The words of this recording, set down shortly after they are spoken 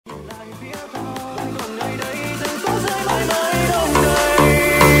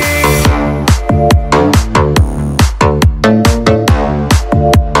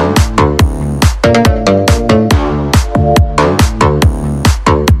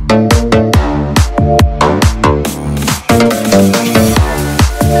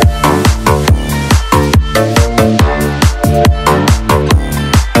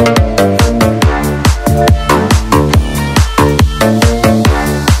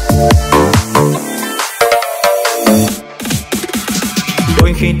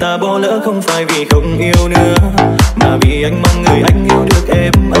Ta bỏ lỡ không phải vì không yêu nữa, mà vì anh mong người anh yêu được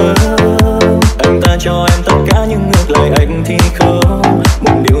em ở. Anh ta cho em tất cả nhưng ngược lại anh thì không.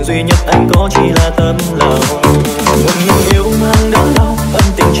 Một điều duy nhất anh có chỉ là tấm lòng. Một người yêu mang đớn đau, ân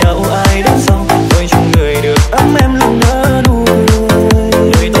tình trao ai đến sau. Tôi trong người được ấm em luôn nở nụ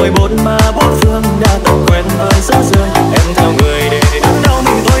cười. Đời tôi bốn ba bốn phương đã tập quen với xa rời. Em theo người để đớn đau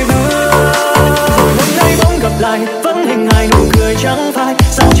mình tôi bước. Rồi hôm nay bỗng gặp lại vẫn hình hài nụ cười trắng phai.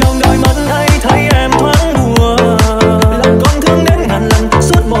 Sao trong đôi mắt ấy thấy em thoáng đùa. Lòng con thương đến ngàn lần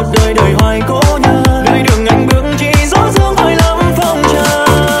suốt một đời đời hoài cố nhớ. Nơi đường anh bước chỉ gió dương thôi lắm phong trần.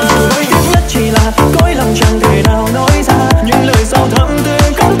 Đôi tiếc nhất chỉ là cõi lòng chẳng thể nào nói ra. Những lời sâu thẳm từ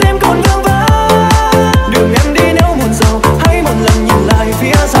con tim còn vương vấn. Đường em đi nếu buồn giàu hãy một lần nhìn lại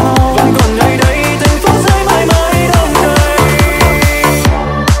phía sau. Vẫn còn nơi đây từng phút giây mãi mãi đông đầy.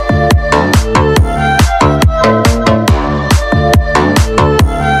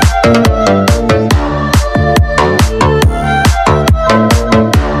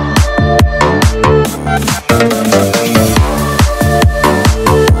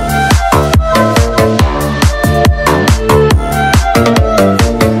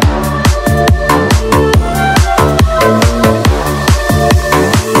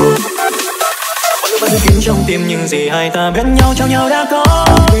 Trong tim những gì hai ta bên nhau trao nhau đã có.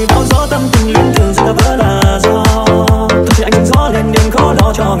 Vì bao gió tâm tình liên tưởng giữa ta vỡ là do. Tôi chỉ anh gió lên đêm khó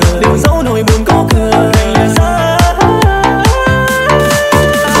lo cho người. Đừng giấu nỗi buồn có cười ra.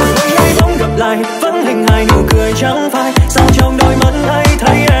 Rồi hôm nay bỗng gặp lại vẫn hình hài nụ cười trắng phai. Sao trong đôi mắt ấy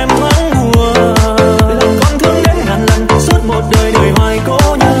thấy em thoáng buồn. Lòng con thương đến ngàn lần suốt một đời đời hoài cố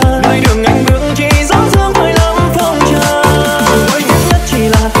nhớ. Nơi đường anh bước chỉ gió dương thôi lắm phong trần. Đôi tiếc nhất chỉ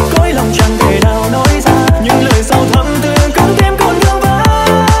là cõi lòng chẳng thể nào nói ra. Những lời sâu thẳm từ con tim còn vương vấn.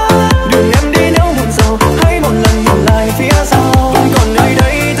 Đường em đi nếu buồn giàu hãy một lần nhìn lại phía sau. Vẫn còn nơi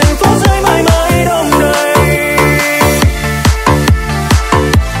đây từng phút giây mãi mãi đông đầy.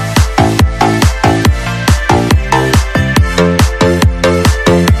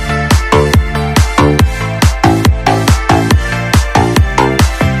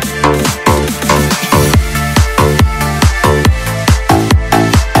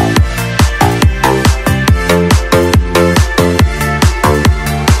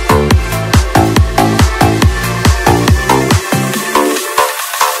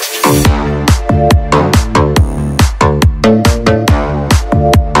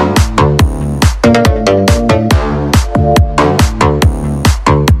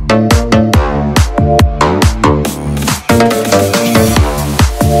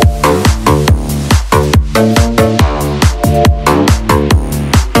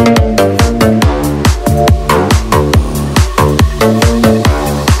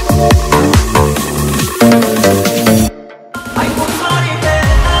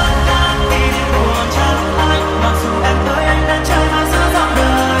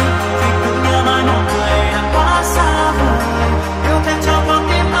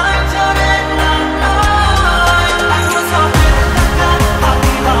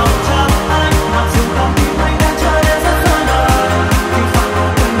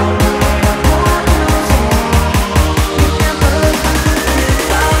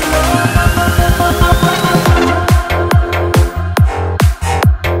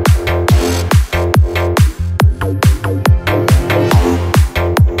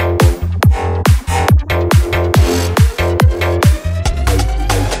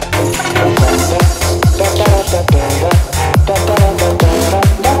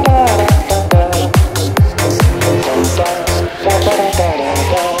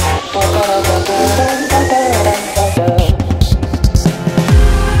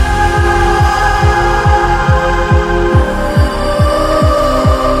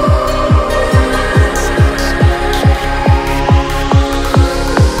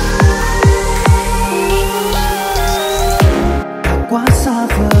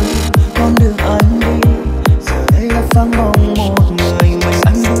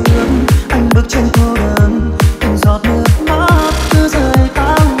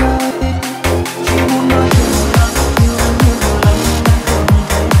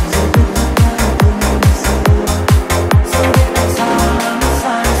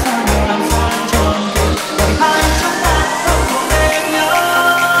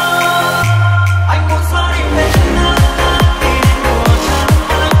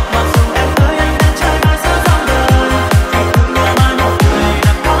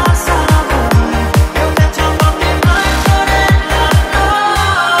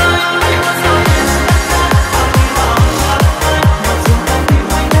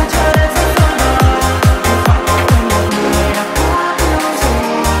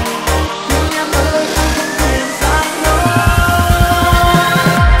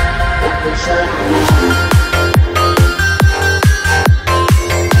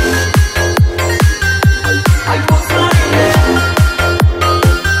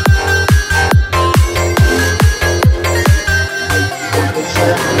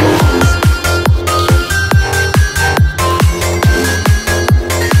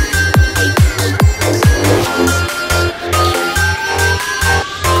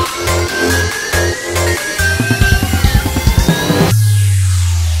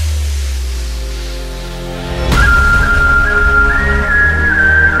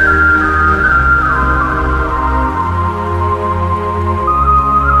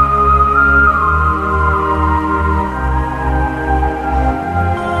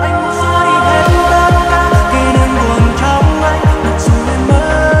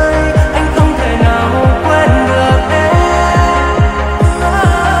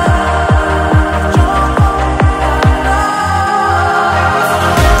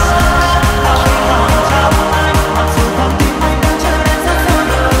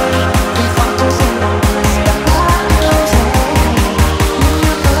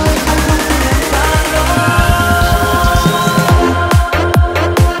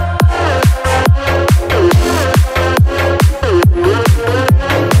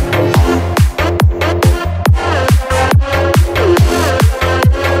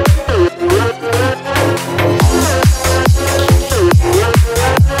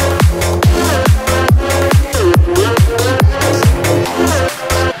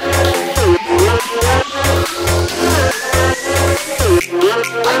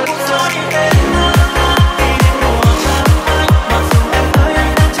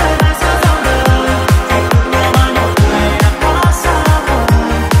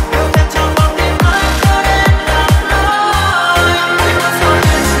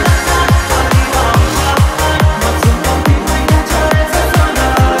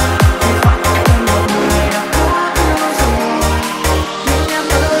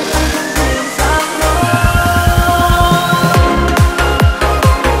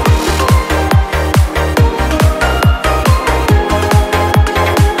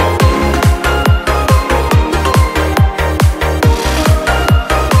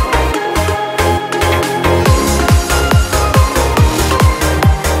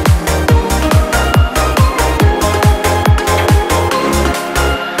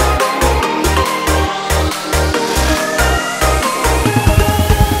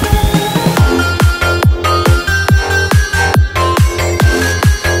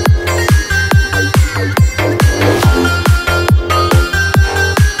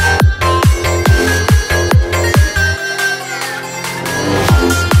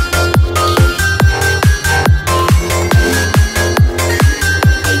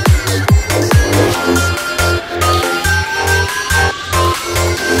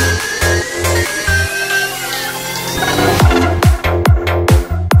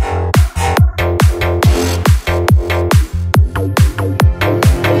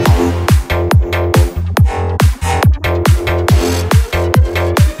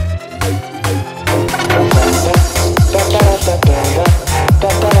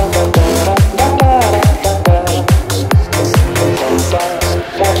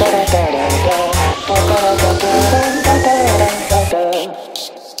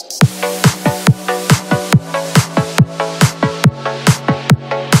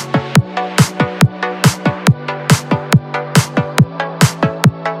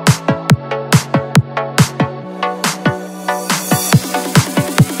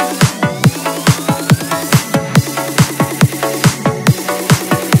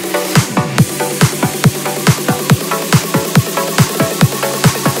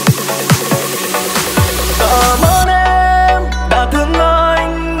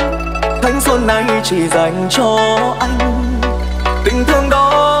 chỉ dành cho anh. Tình thương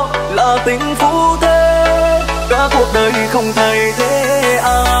đó là tình phú thế, cả cuộc đời không thay thế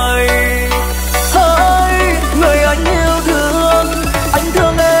ai. Hỡi người anh yêu thương, anh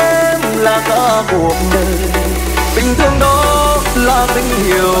thương em là cả cuộc đời. Tình thương đó là tình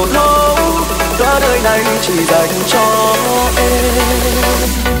hiểu thấu, cả đời này chỉ dành cho em.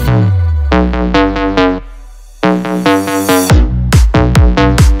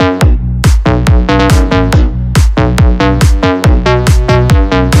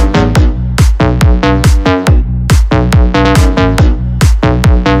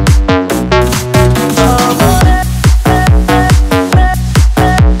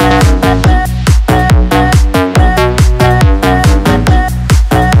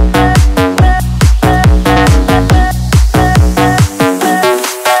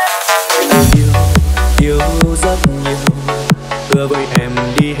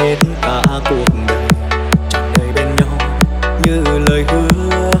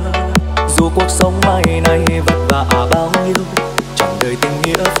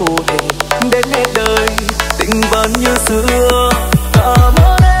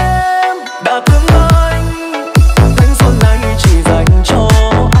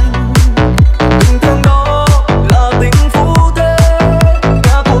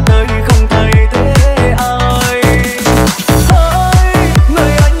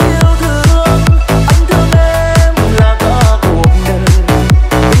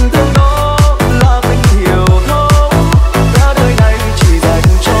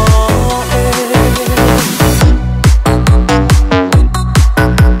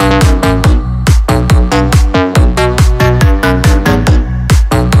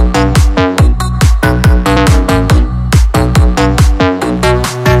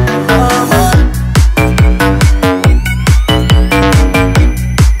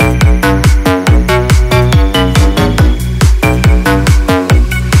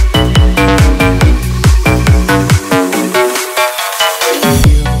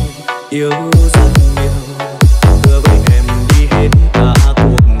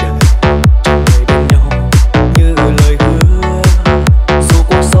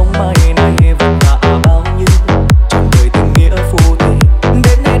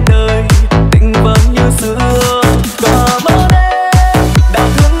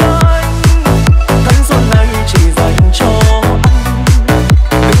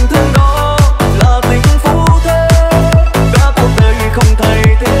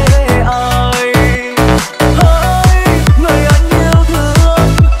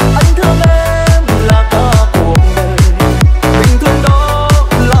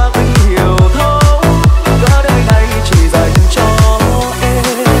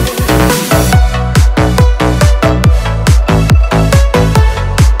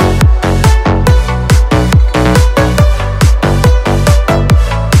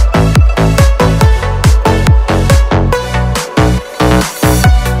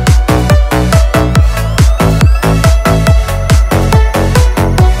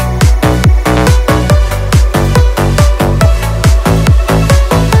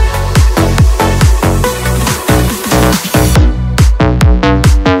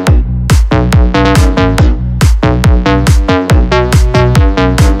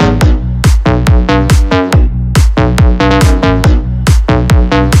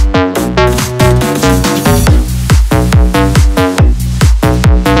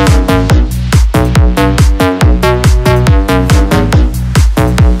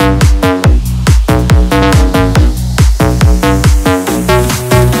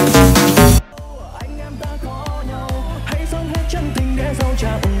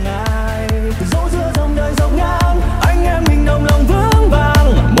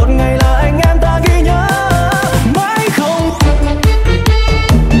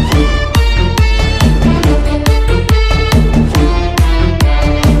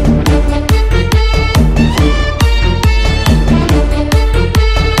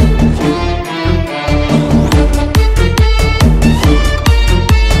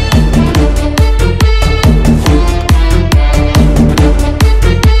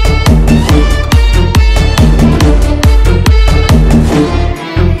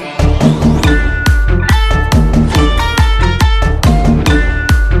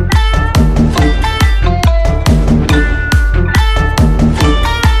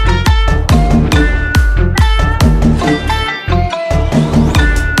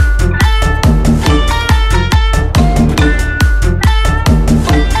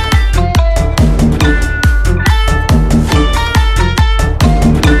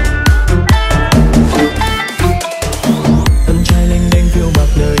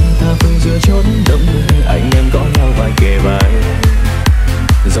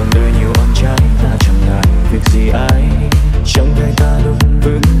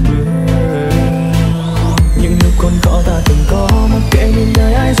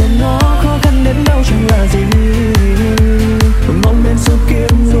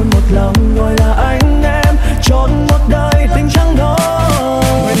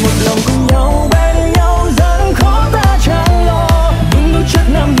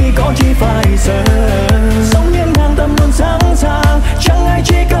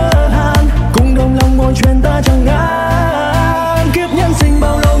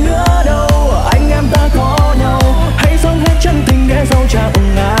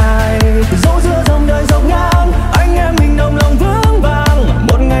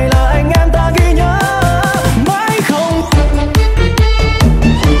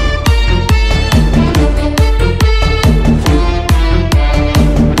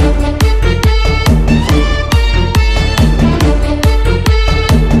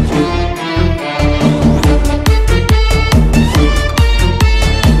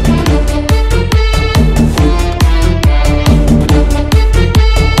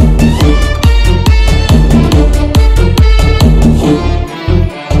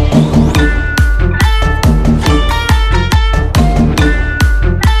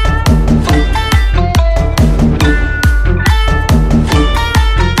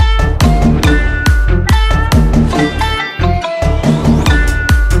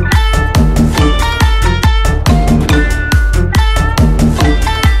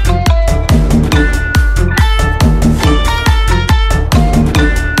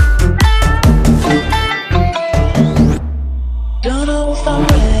 I'm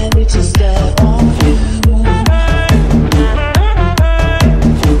ready to step on you.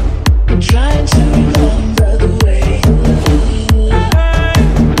 I'm trying to remember the way you look.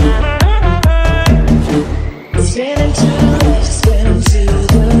 Spinning to the left, spinning to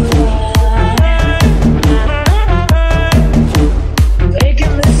the right,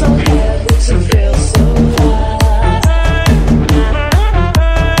 making this whole head look to feel so right.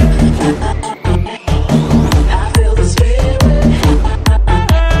 I feel the spirit, I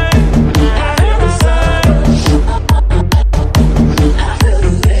feel the sun, I feel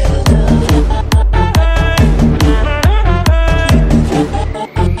the rhythm,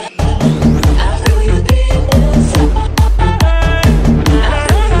 I feel you deep inside, I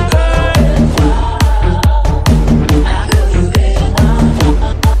feel you going wild, I feel you in my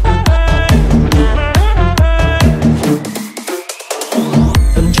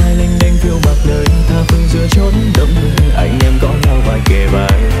Tân trai lênh đênh phiêu bạc đời, tha phương giữa chốn đông người. Anh em có nhau vai kề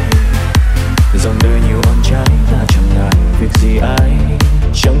vai, dòng đời nhiều oan trái, ta chẳng ngại việc gì ai.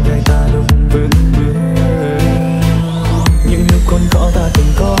 Trong đời ta luôn vững bước, những lúc con có ta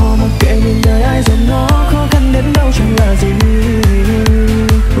từng có. Mặc kệ nhìn đời ai dòng nó khó khăn đến đâu chẳng là gì.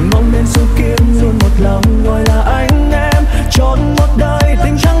 Mong đến số kiếp luôn một lòng gọi là anh em, trọn một đời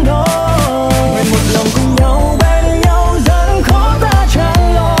tình trắng đó. Nguyện một lòng cùng nhau bên nhau gian khó ta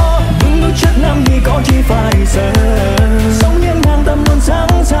chẳng lo. Vững bước trước năm thì có chi phải sợ. Sống nghiêng ngang tâm luôn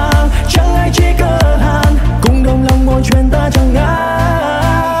sẵn sàng, chẳng ai chỉ cơ hàn. Cùng đồng lòng ngồi chuyện ta chẳng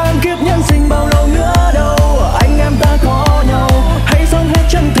ngán. Kiếp nhân sinh bao lâu nữa đâu, anh em ta có nhau. Hãy sống hết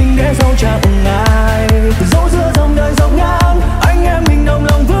chân tình để dẫu chẳng ngại. Dẫu giữa dòng đời dọc ngang, anh em mình đồng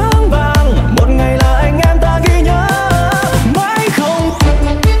lòng vững vàng. Một ngày là anh em ta ghi nhớ mãi không.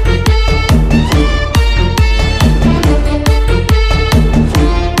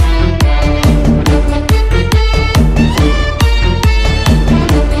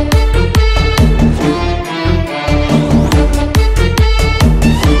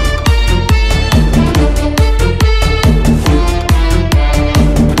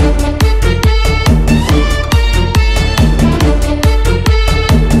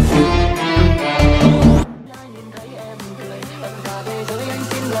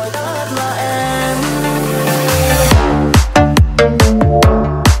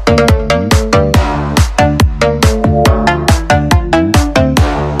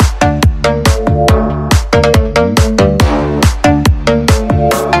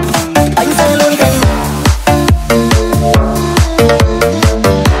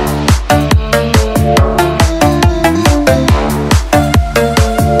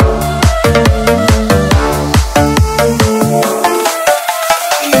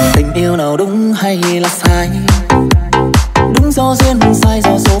 Tình yêu nào đúng hay là sai? Đúng do duyên, sai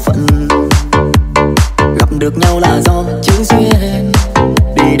do số phận. Gặp được nhau là do chữ duyên,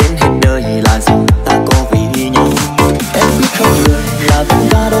 đi đến hết đời là do ta có vì nhau. Em biết không, người là tất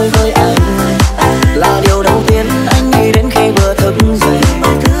cả đối với anh, là điều đầu tiên anh nghĩ đến khi vừa thức dậy.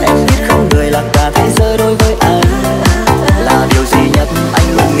 Em biết không, người là cả thế giới đối với anh, là điều duy nhất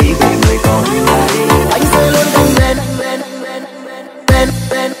anh luôn nghĩ về người con gái. Anh sẽ luôn cạnh bên,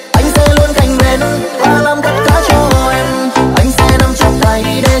 anh sẽ luôn cạnh bên và làm tất cả cho em. Anh sẽ nắm chặt tay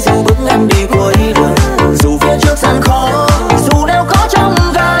để dù bước em đi cuối đường, dù phía trước gian khó, dù đeo có trong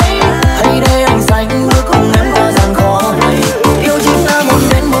gai. Hãy để anh xanh bước cùng em qua gian khó này. Yêu chính là muốn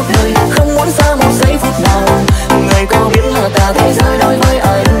đến một đời, không muốn xa một giây phút nào. Người có biết là cả thế giới đối với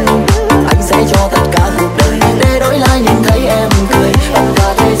anh sẽ cho tất cả cuộc đời để đổi lại nhìn thấy em cười. Tất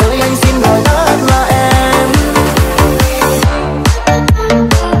cả thế giới anh xin gọi tắt là em.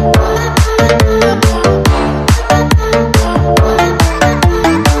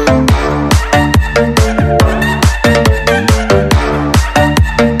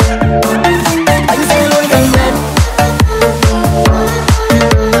 Anh sẽ luôn cạnh bên.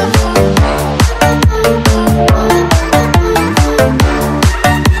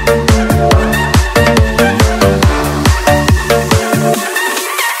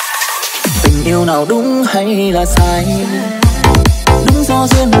 Tình yêu nào đúng hay là sai? Đúng do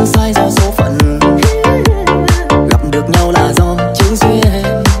duyên, sai do số phận. Gặp được nhau là do chữ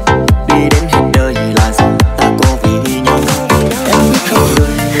duyên, đi đến hết đời là do ta có vì nhau. Em biết không,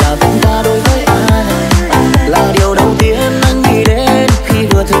 người là tất cả đối với anh, là điều đầu tiên anh nghĩ đến khi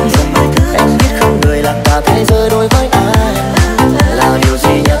vừa thức dậy. Em biết không, người là cả thế giới đối với anh, là điều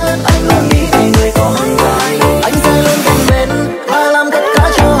duy nhất anh luôn nghĩ về người con gái. Anh sẽ luôn cạnh bên và làm tất cả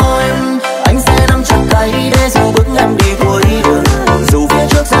cho em. Anh sẽ nắm chặt tay để dù bước em đi cuối đường, dù phía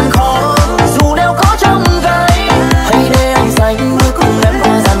trước gian khó, dù đeo có trong gai. Hãy để anh xanh bước cùng em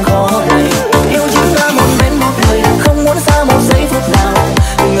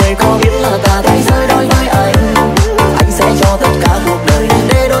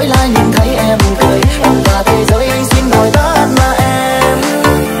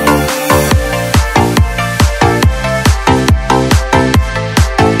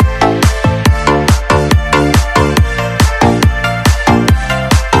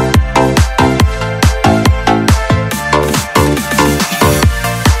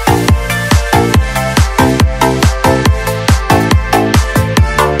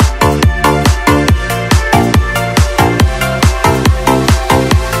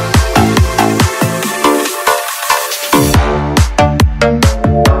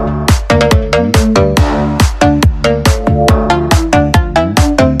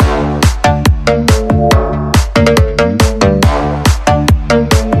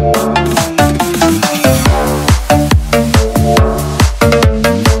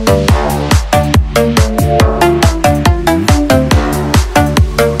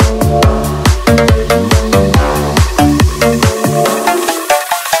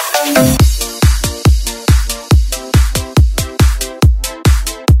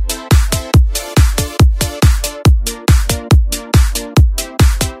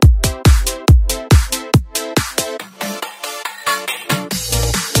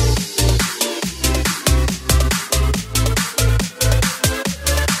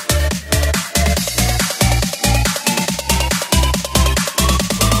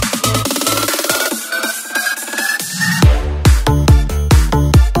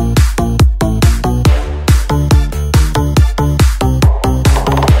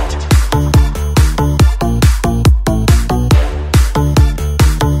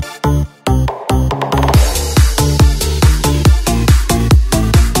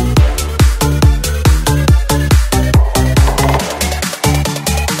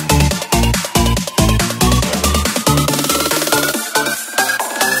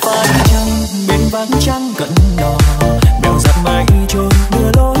vắng trăng cận đò, bèo dắt mây trôi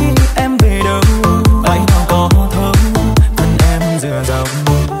đưa lối em về đâu. Anh nào có thấu thân em dừa dòng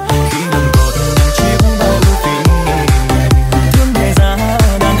khi nằm cột đang chiếu bao phí, thương để ra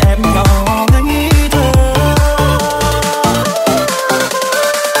đàn em nhỏ ngây thơ.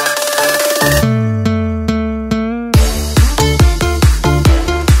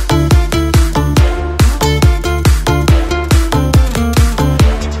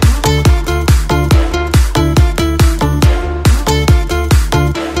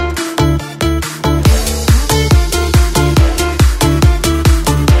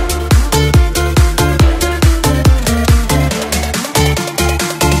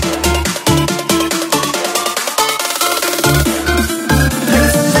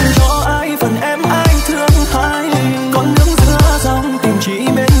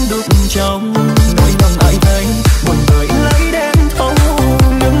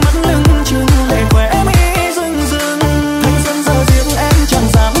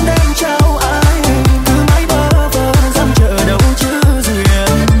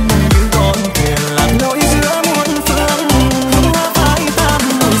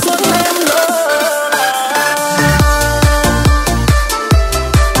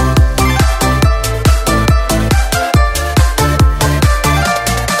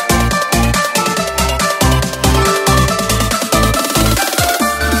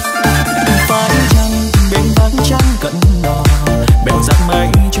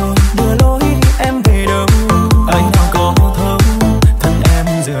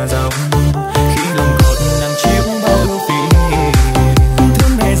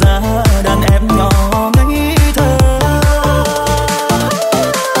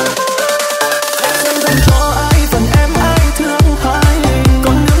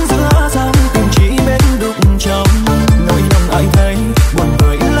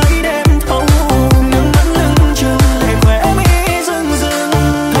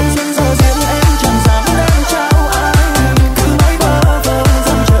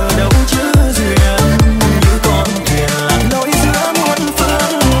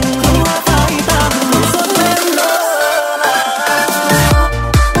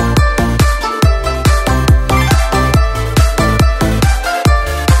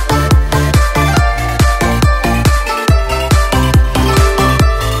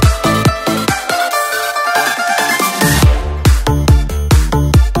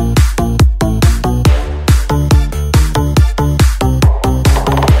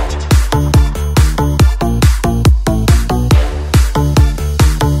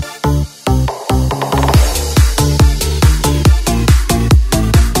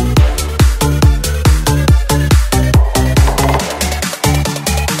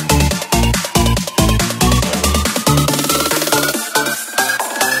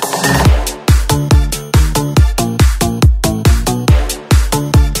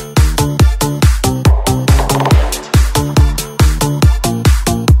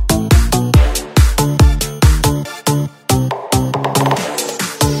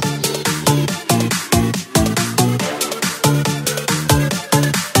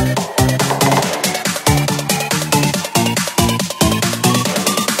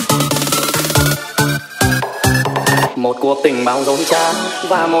 Một cuộc tình bao dối trá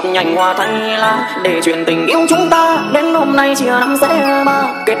và một nhành hoa thanh lá để chuyện tình yêu chúng ta đến hôm nay chia năm sẽ ba.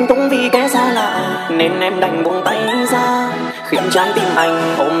 Kết thúc vì kẻ xa lạ nên em đành buông tay ra, khiến trái tim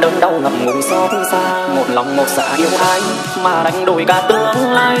anh ôm đớn đau ngậm ngùi xót xa. Một lòng một dạ yêu ai mà đánh đổi cả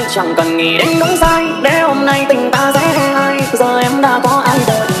tương lai, chẳng cần nghĩ đến đúng sai để hôm nay tình ta sẽ hay. Giờ em đã có ai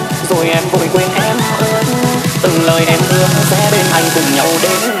đợi rồi em vội quên em ơi, từng lời em hứa sẽ bên anh cùng nhau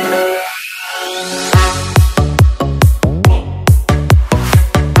đến nơi.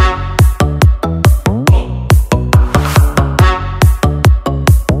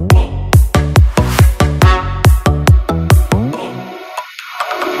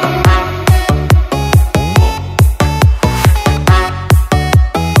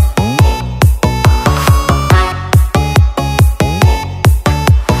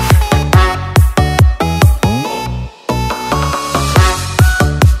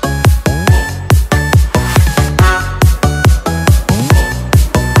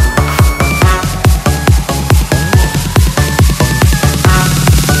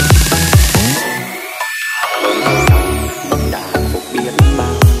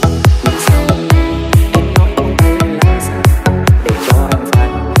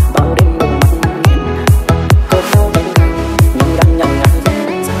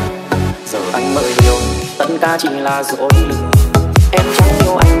 Chỉ là dối lừa em chẳng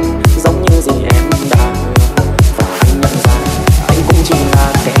yêu anh giống như gì em đã hứa, và anh nhận ra anh cũng chỉ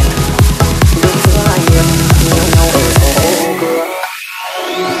là kẻ đứng giữa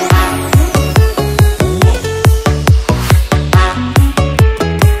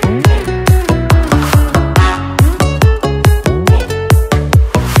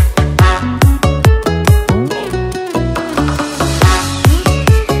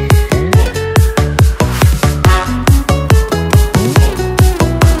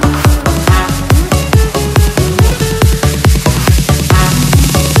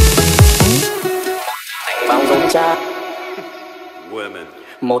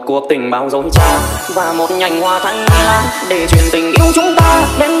Một cuộc tình bao dối trá và một nhành hoa thanh lá để truyền tình yêu chúng ta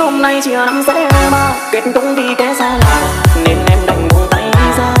đến hôm nay chia năm sẽ ba kết thúc vì kẻ xa lạ nên em đành buông tay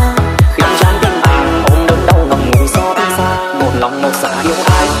ra khiến trái tim anh ôm đớn đau ngậm ngùi xót xa một lòng một dạ yêu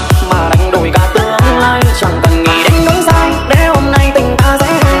ai mà đánh đổi cả tương lai chẳng cần nghĩ đến đúng sai để hôm nay tình ta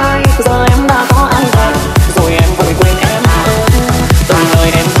sẽ hai giờ em đã có ai rồi rồi em vội quên em từng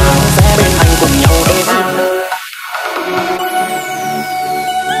lời em hứa sẽ bên anh cùng nhau đến nơi.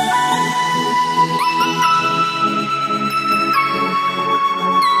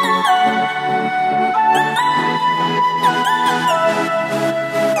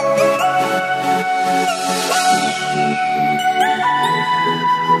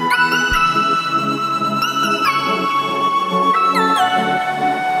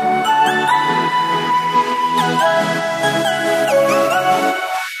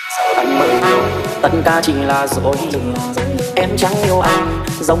 Tất cả chỉ là dối lừa. Em chẳng yêu anh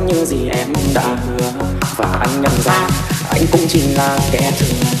giống như gì em đã hứa. Và anh nhận ra anh cũng chỉ là kẻ thù.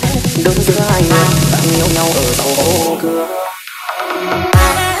 Đứng giữa hai người đang yêu nhau ở sau ô cửa.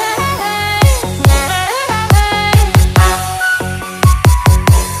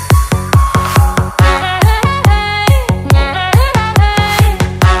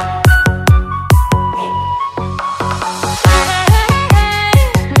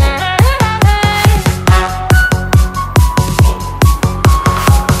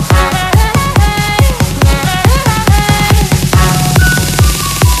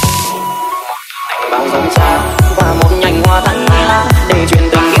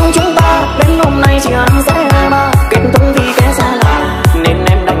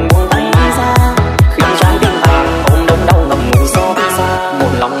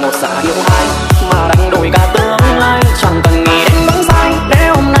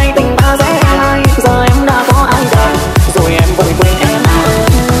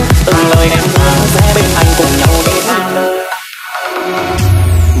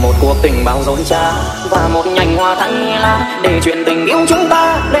 Tình bao dối trá và một nhành hoa thanh lá để chuyện tình yêu chúng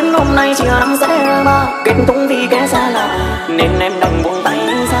ta đến hôm nay chia năm sẽ ba kết thúc vì kẻ xa lạ nên em đành buông tay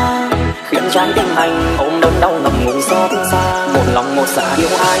ra khiến trái tim anh ôm đớn đau ngậm ngùi xót xa một lòng một dạ yêu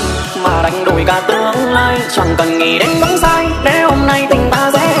ai mà đánh đổi cả tương lai chẳng cần nghĩ đến đúng sai để hôm nay tình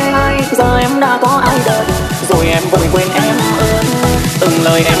ta sẽ hai giờ em đã có ai đời rồi em vội quên em ơi từng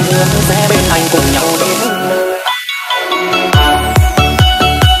lời em hứa sẽ bên anh cùng nhau đến nơi.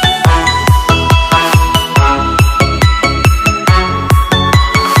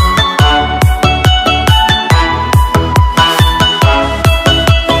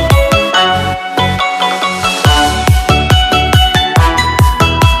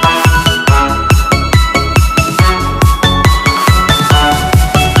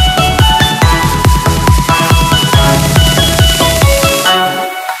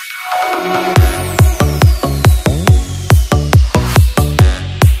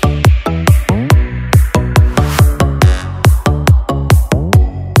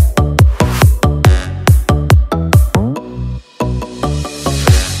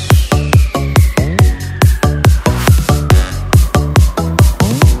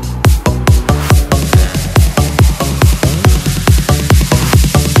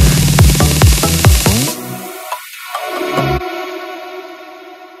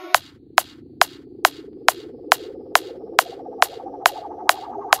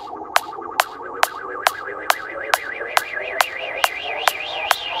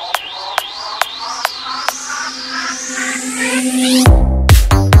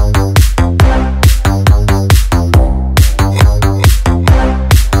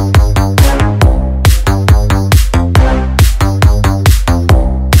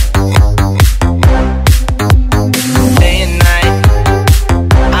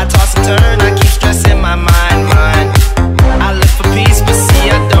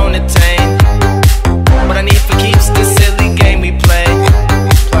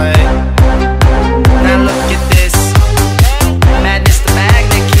 Madness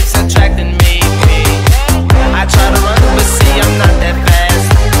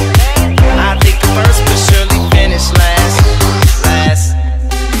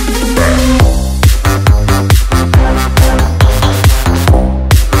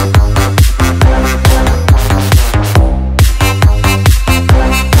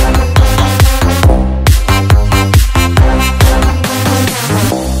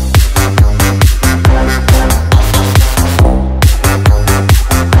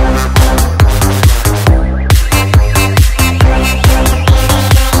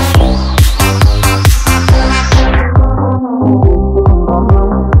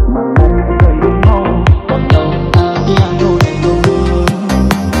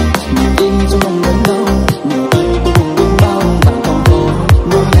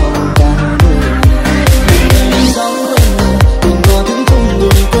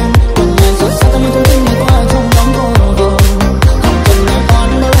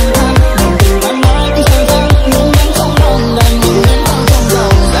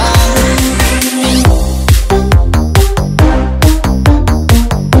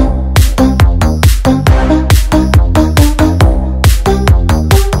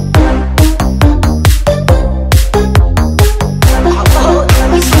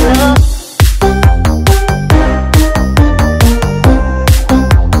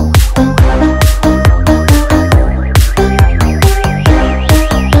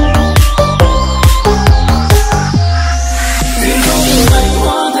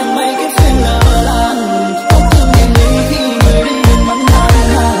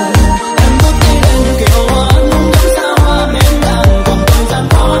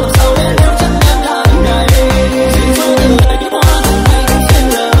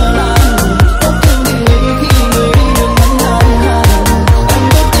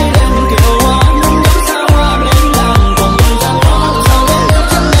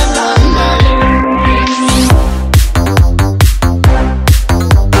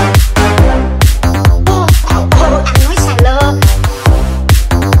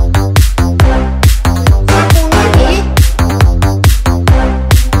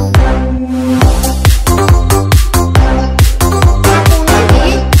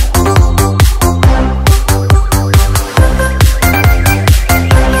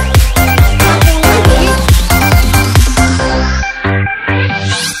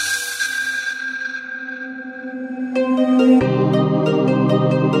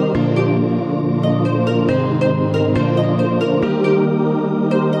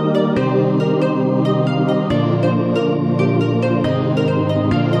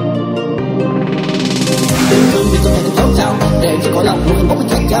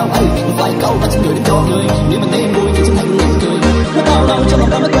vài câu ta chỉ người đến cho người. Nếu mình thấy em vui thì chúng thành nụ cười. Nó đau đầu trong lòng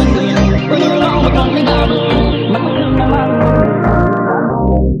ta mới quen người. Bao nhiêu lâu mà còn mình ta người. Mắt mắt thương đang mang.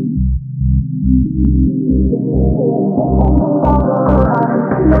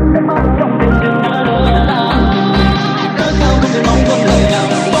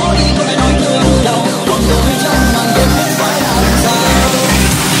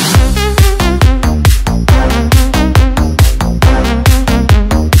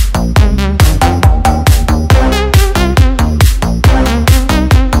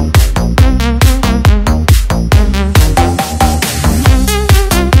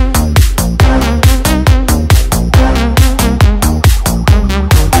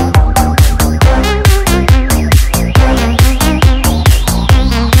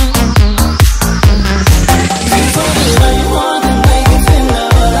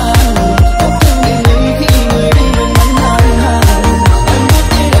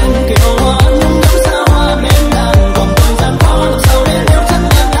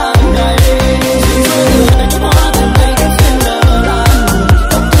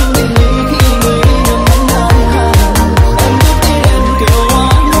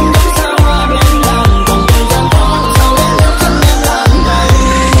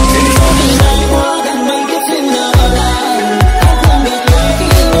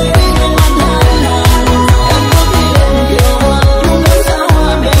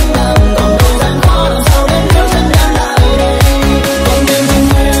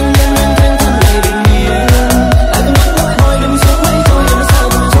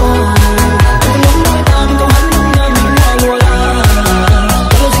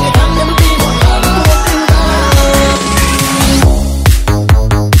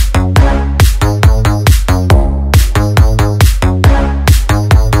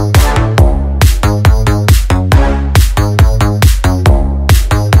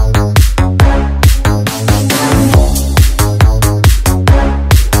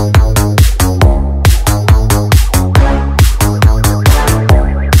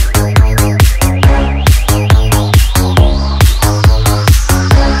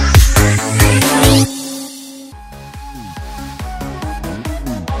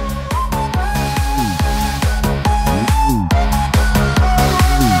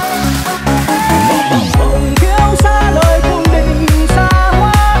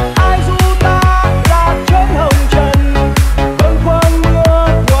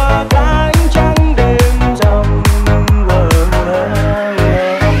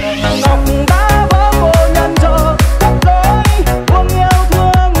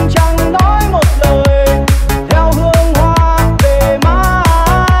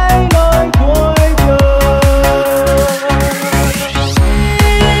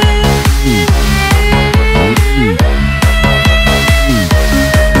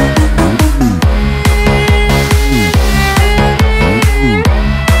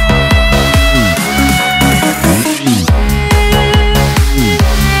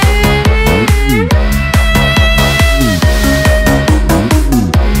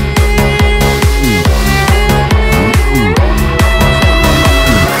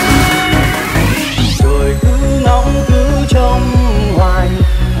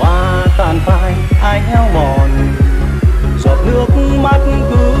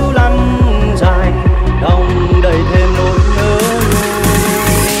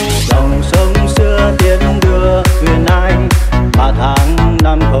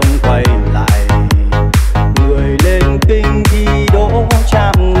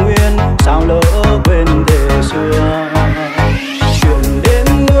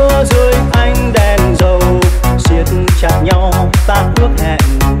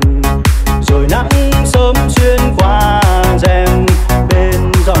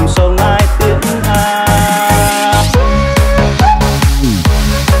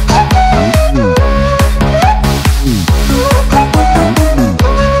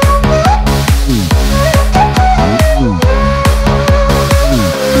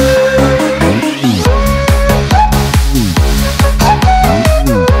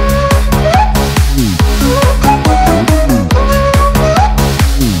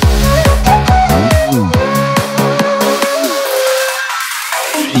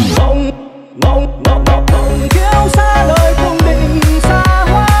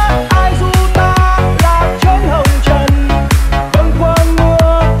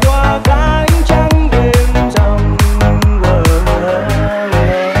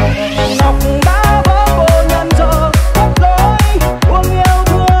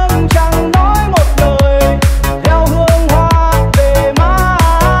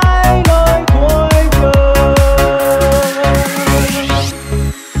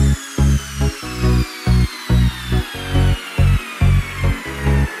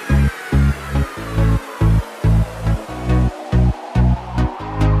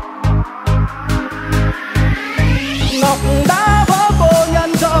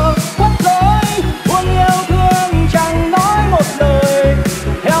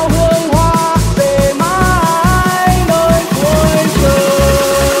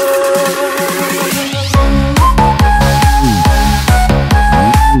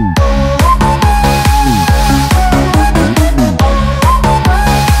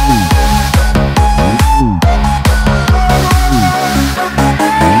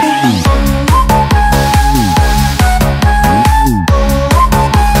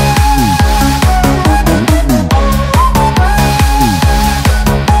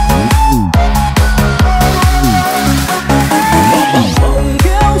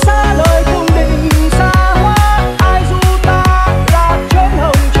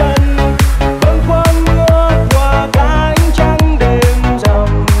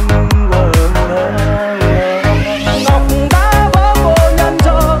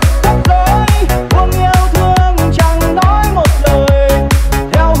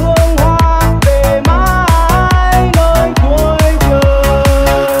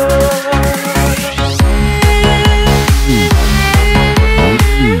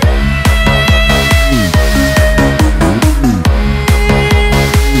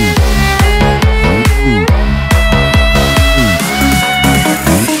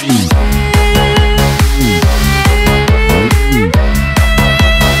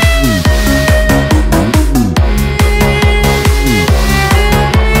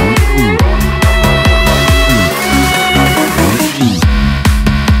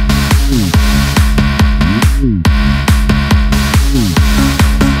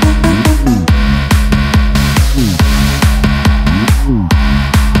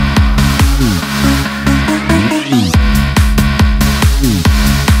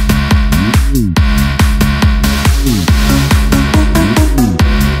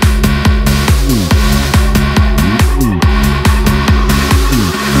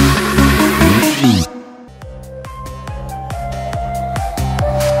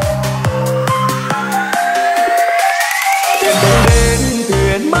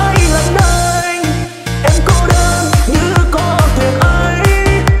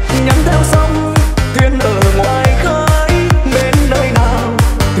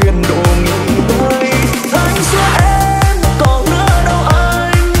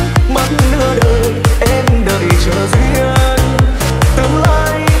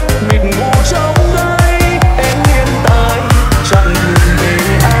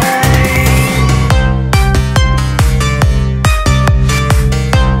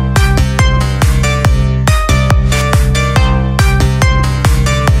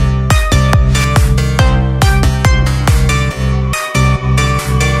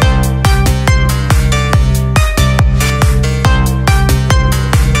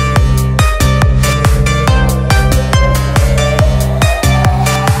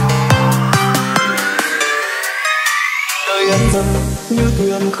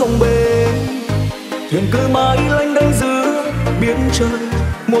 thuyền không bến. Thuyền cứ mãi lênh đênh giữa biển trời,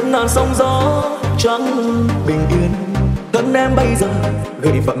 muôn ngàn sóng gió chẳng bình yên. Thân em bây giờ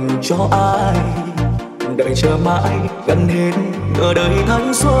gửi phận cho ai, đợi chờ mãi gần hết nửa đời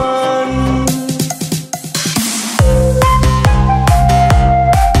thanh xuân.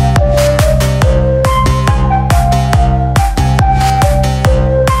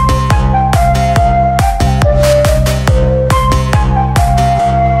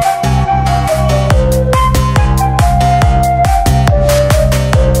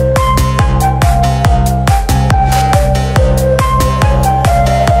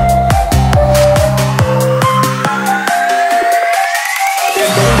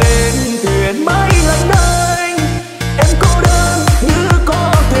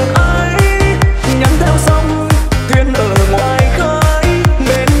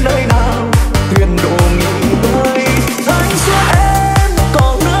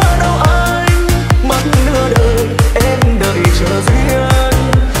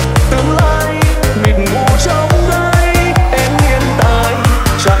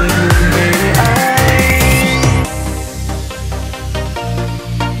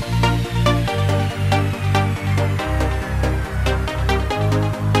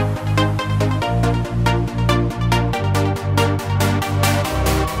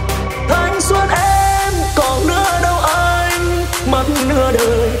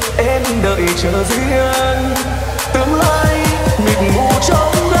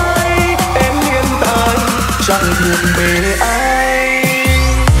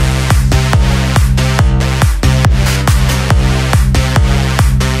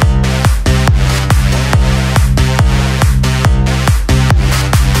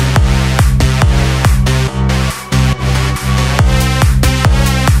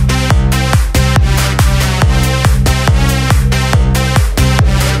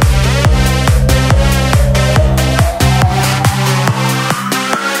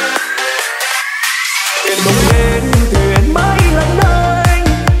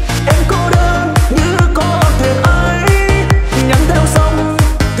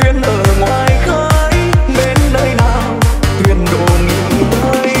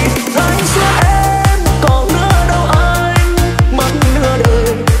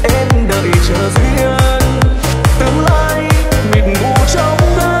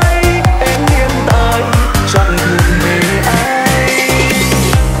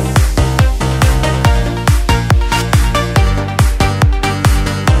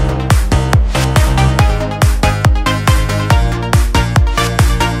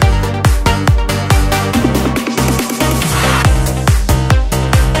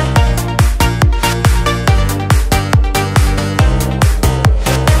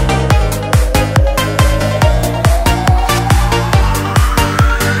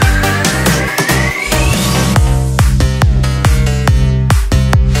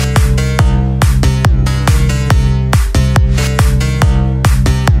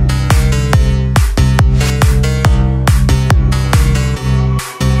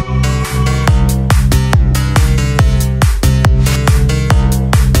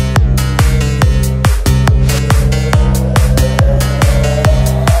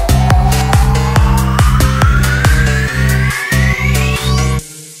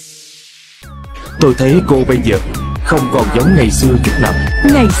 Tôi thấy cô bây giờ không còn giống ngày xưa chút nào.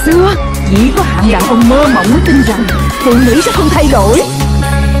 Ngày xưa chỉ có hạng đàn ông mơ mộng mới tin rằng phụ nữ sẽ không thay đổi.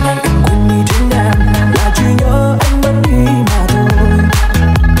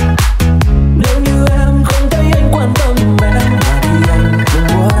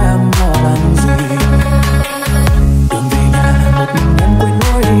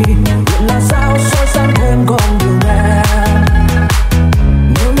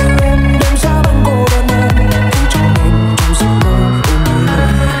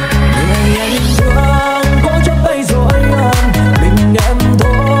 Em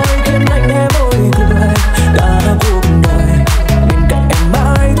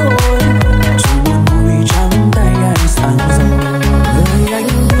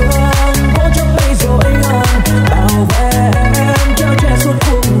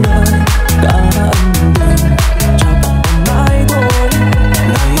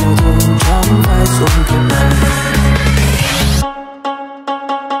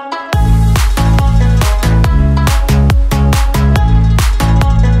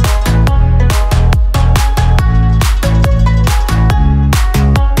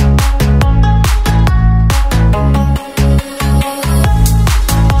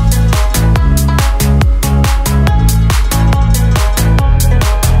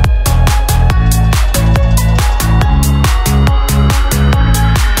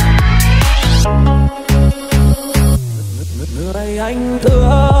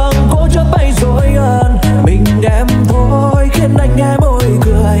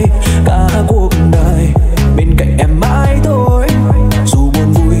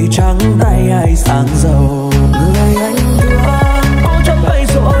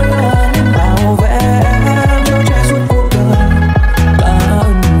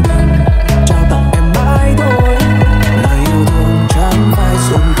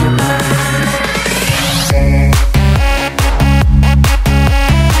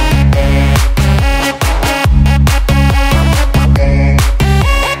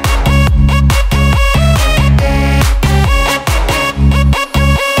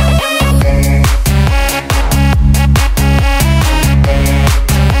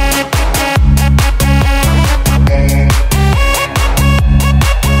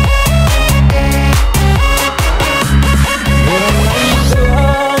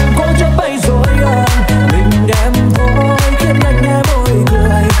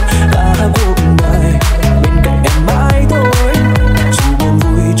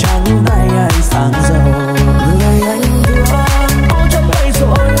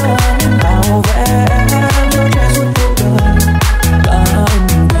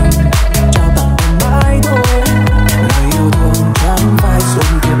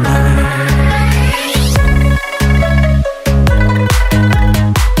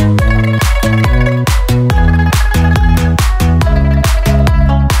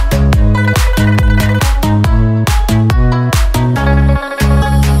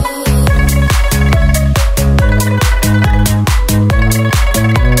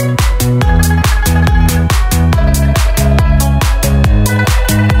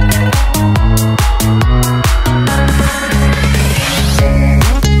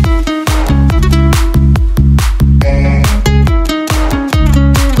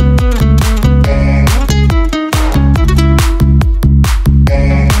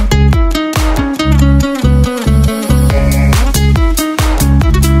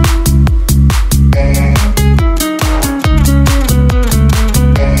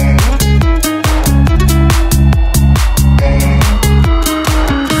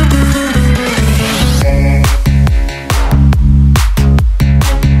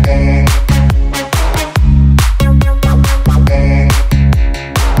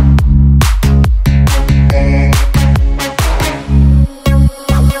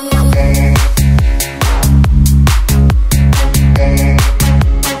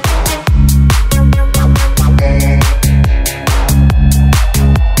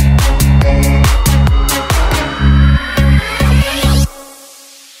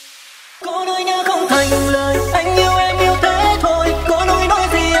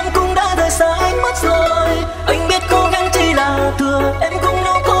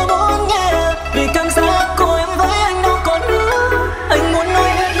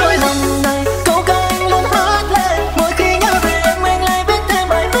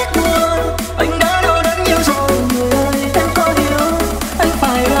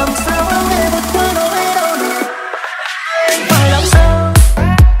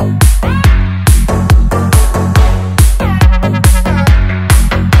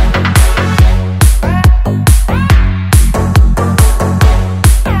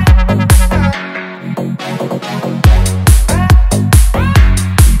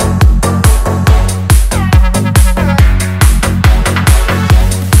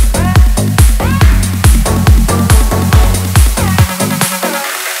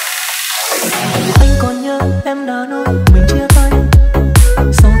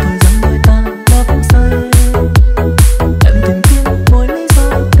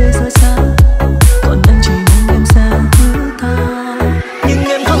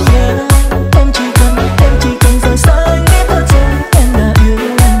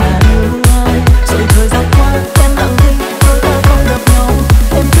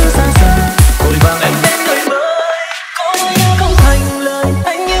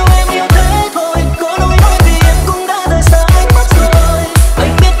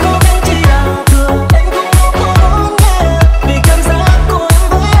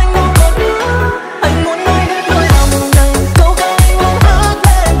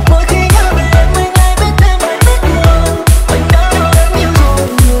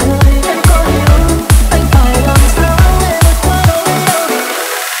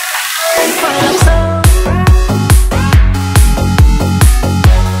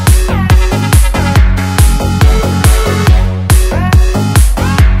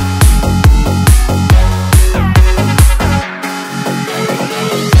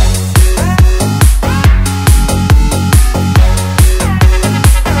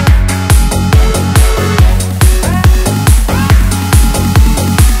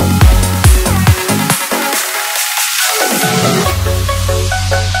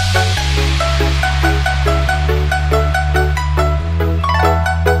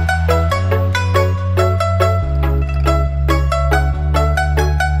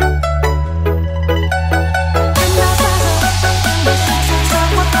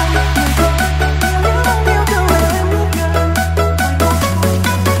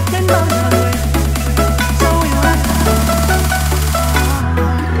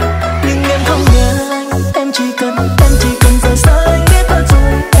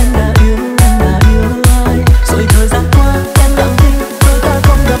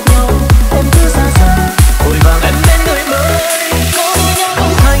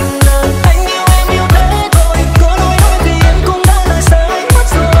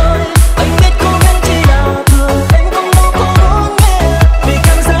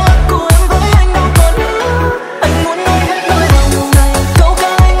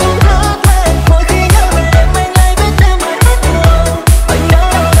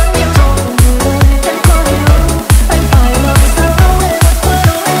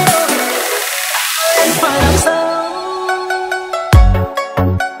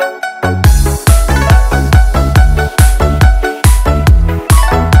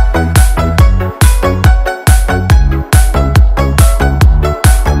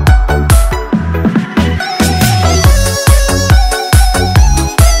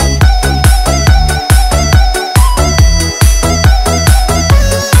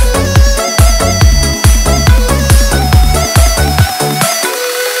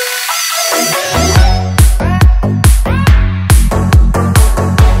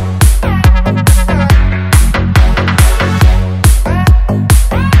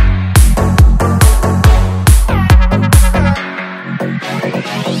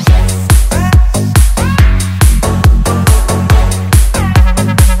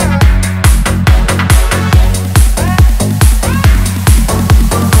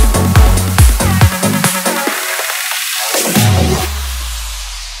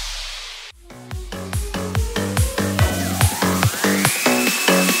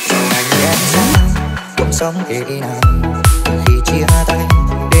Sống thế nào từ khi chia tay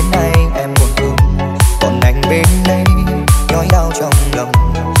đến nay em buồn thương, còn anh bên đây nhói đau trong lòng.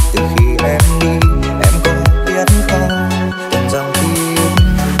 Từ khi em đi em có biết không, từng dòng ký ức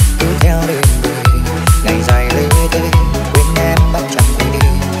cứ theo đến đời, ngày dài lê tê quên em bằng chẳng thể đi.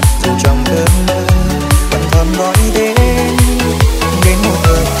 Dù trong cơn mơ vẫn thầm gọi tên đến một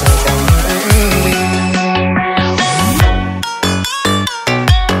cơn giờ chẳng ơi.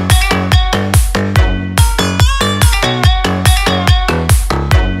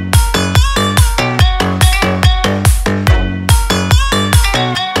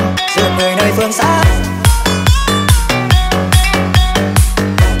 Phương xa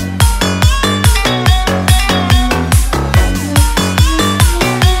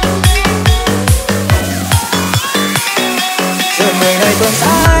giờ người nơi phương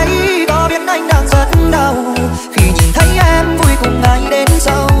xa ấy có biết anh đang rất đau khi nhìn thấy em vui cùng ai đến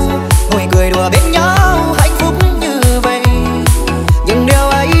sau, ngồi cười đùa bên nhau hạnh phúc như vậy. Nhưng điều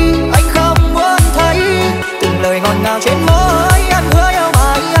ấy anh không muốn thấy, từng lời ngọt ngào trên môi anh hứa yêu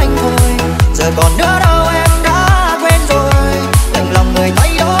mãi anh thôi. Giờ còn nữa đâu em đã quên rồi, đành lòng người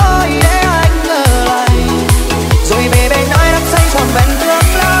thay đổi để anh ở lại, rồi về bên ai đắm say trọn vẹn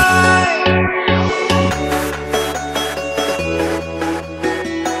tương lai.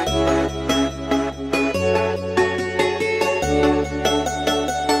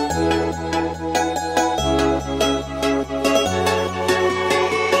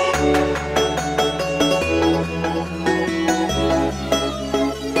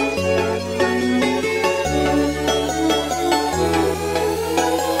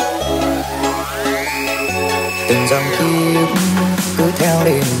 Từng dòng ký ức cứ theo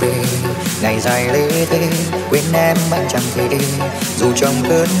đêm về, ngày dài lê thê quên em anh chẳng thể. Dù trong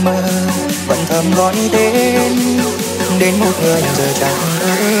cơn mơ vẫn thầm gọi tên đến một người giờ chẳng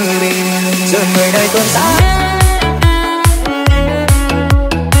ở bên, giờ người nơi phương xa.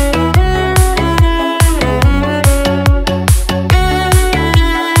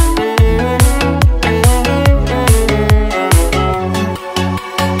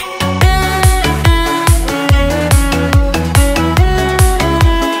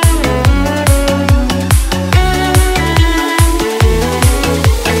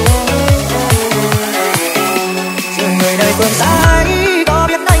 Phương xa ấy có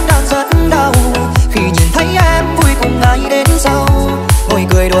biết anh đang rất đau khi nhìn thấy em vui cùng ai đến sau, ngồi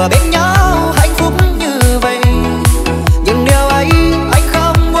cười đùa bên nhau hạnh phúc như vậy. Nhưng điều ấy anh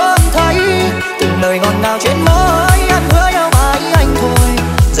không muốn thấy, từng lời ngọt ngào trên môi anh hứa yêu mãi anh thôi.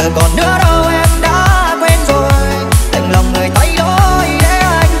 Giờ còn nữa đâu em đã quên rồi, đành lòng người thay đổi để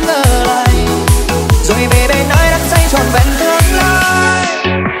anh ở lại, rồi về bên ai đắm say trọn vẹn tương lai.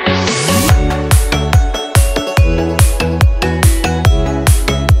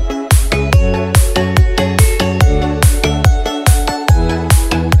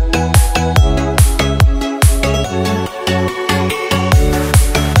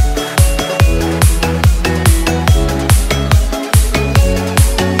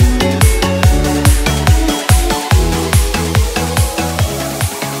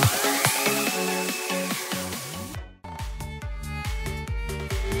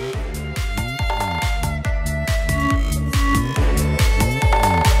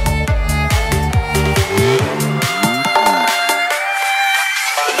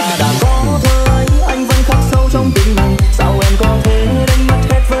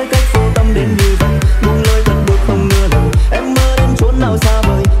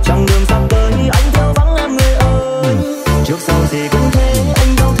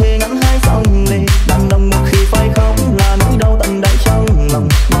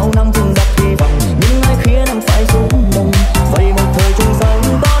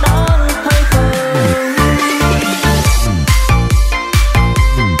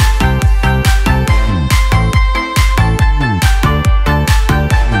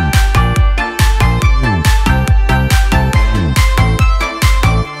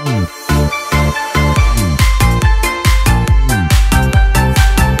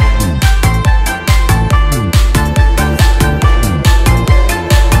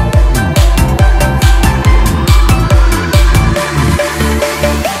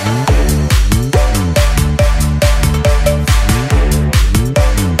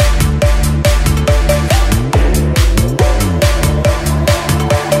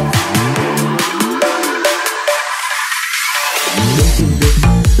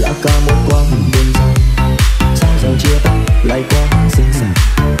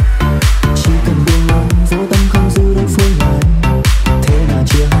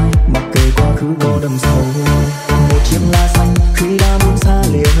 đầm sâu. Một chiếc lá xanh khi đã muốn xa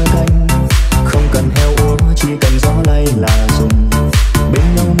lìa cánh, không cần heo úa chỉ cần gió lay là dùng.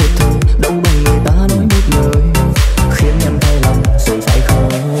 Bên nhau một thời đâu bằng người ta nói một lời, khiến em thay lòng rồi phải khóc.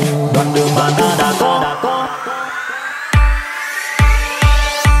 Đoạn đường mà ta đã có.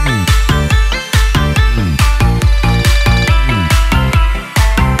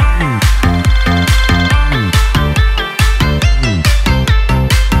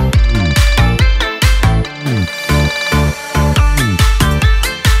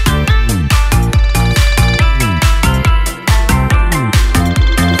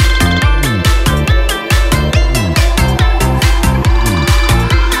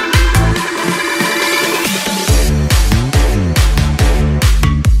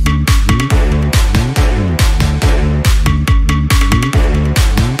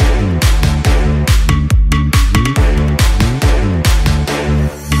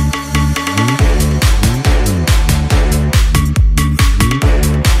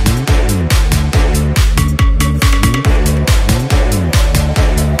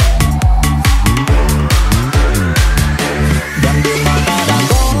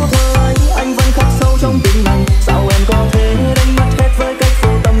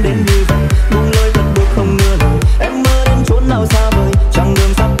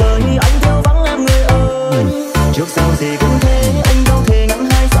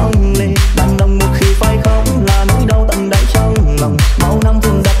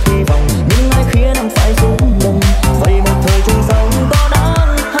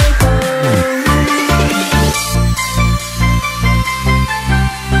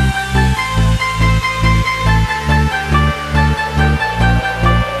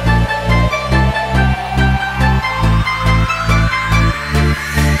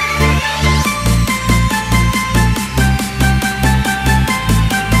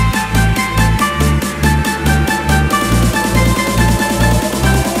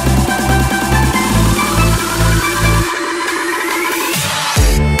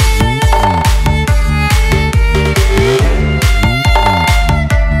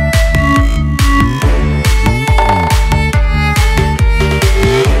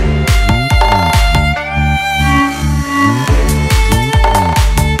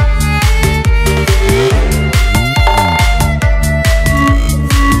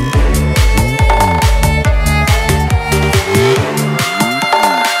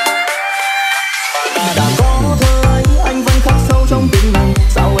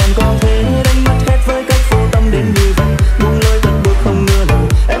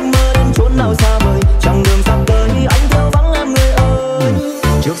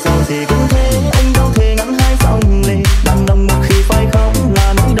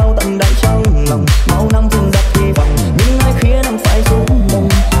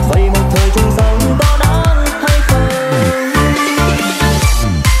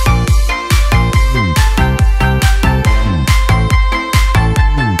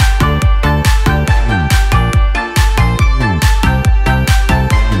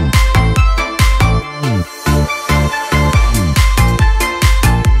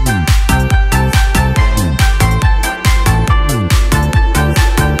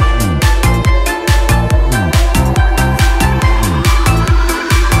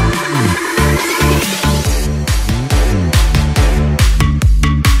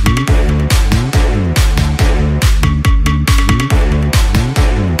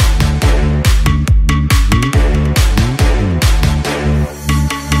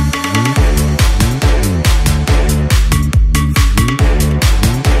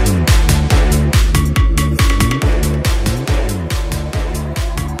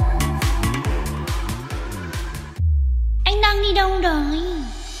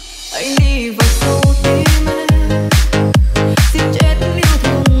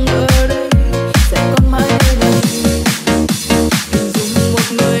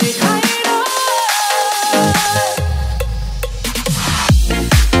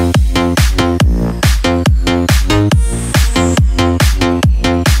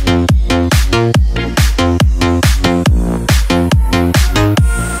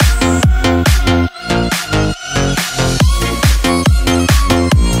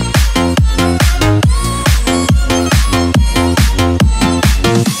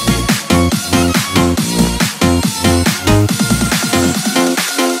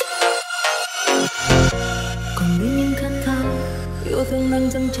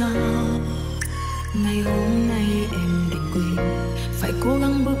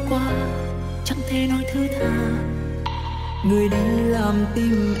 Người đi làm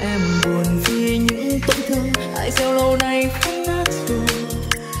tim em buồn vì những tổn thương ai gieo lâu nay không nát rồi.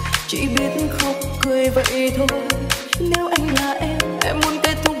 chỉ biết khóc cười vậy thôi. Nếu anh là em muốn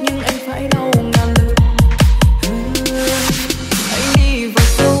kết thúc nhưng anh phải đau ngàn lần. Anh đi vào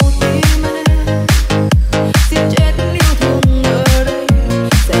sâu tim em, giết chết yêu thương ở đây,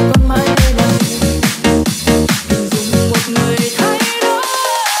 sẽ còn mãi đây này. Đừng dùng một người thay đổi.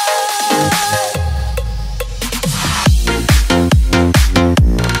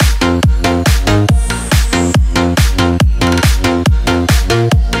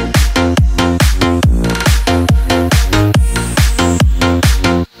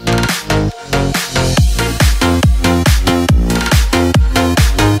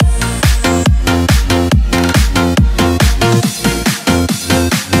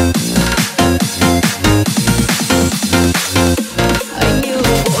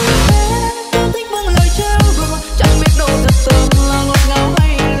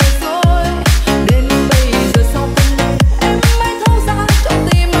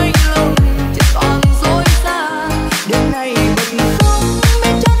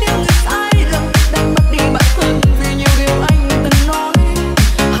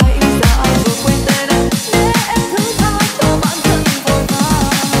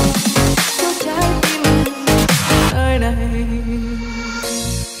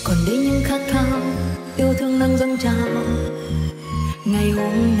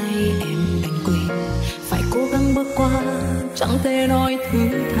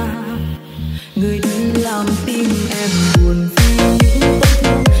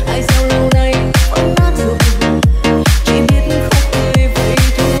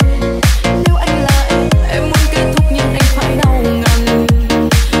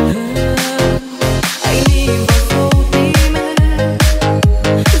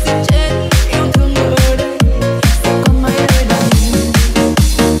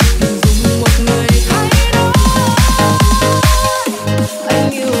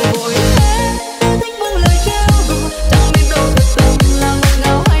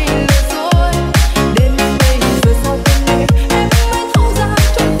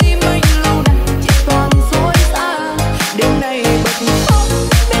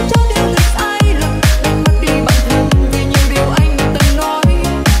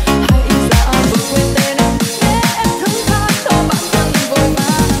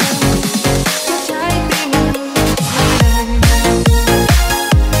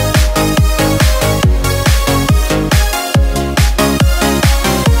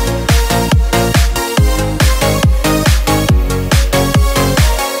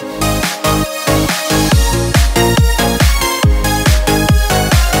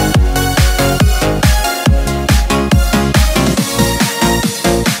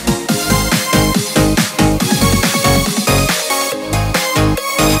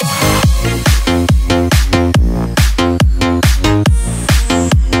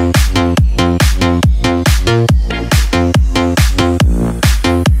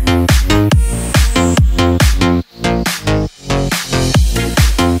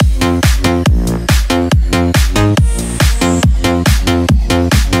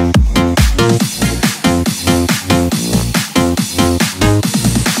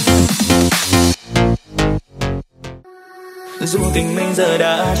 Dù tình mình giờ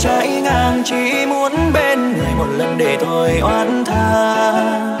đã cháy ngang, chỉ muốn bên người một lần để thôi oán tha.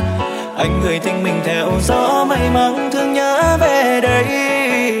 Anh gửi tình mình theo gió mây mắng, thương nhớ về đây.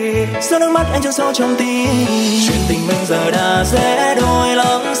 Giọt nước mắt anh trong sâu trong tim. Chuyện tình mình giờ đã rẽ đôi,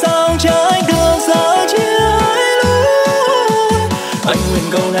 lòng sao trái được giờ chia hai lối. Anh nguyện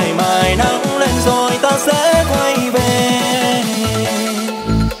câu ngày mai nắng lên rồi ta sẽ quay về.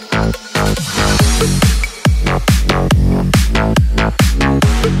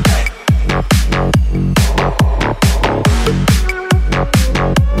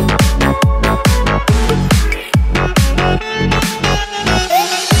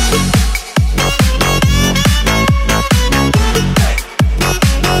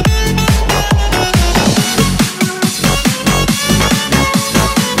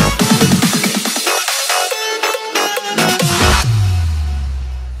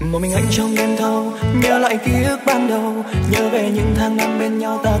 Một mình anh trong đêm thâu, nhớ lại ký ức ban đầu, nhớ về những tháng năm bên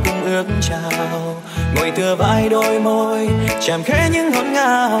nhau ta cùng ước chào. Ngồi tựa vai đôi môi, chạm khẽ những ngọt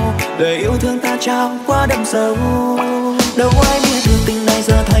ngào, lời yêu thương ta trao qua đậm sâu. Đâu ai biết được tình này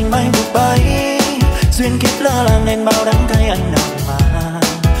giờ thành mây vụt bay, duyên kiếp lỡ làng nên bao đắng cay anh nào mà.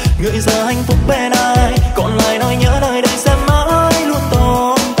 Người giờ hạnh phúc bên ai, còn lại nỗi nhớ nơi đây sẽ mãi luôn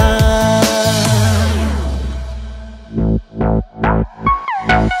tồn tại.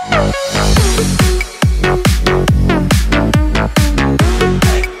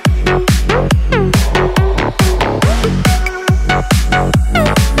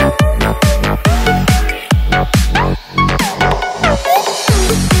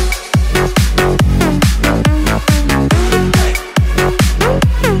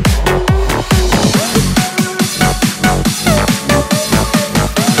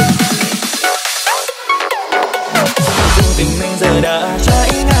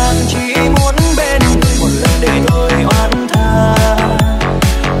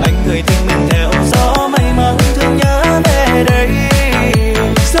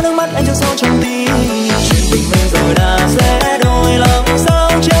 Sao nước mắt anh cho sâu trong tim. Chuyện tình mình giờ đã sẽ đôi, làm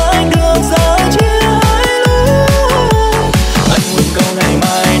sao trái được giờ chia hai lối. Anh nguyện cầu ngày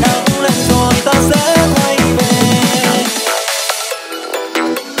mai nắng lên rồi ta sẽ quay về.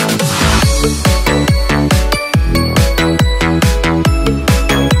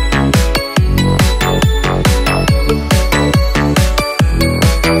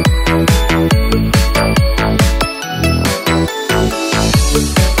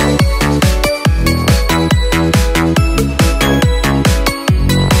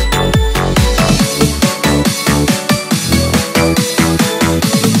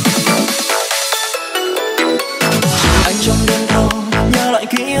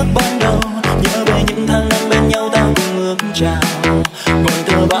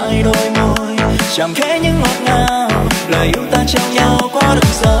 Chẳng khẽ những ngọt ngào, lời yêu ta trao nhau qua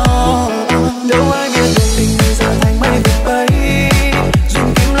đường sâu. Đâu ai biết đường tình bây giờ thành mây vụt bay,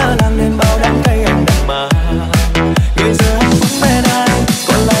 duyên kiếm là làm nên bao đắng cay anh đằng mà. Ngày giờ hạnh phúc bên anh,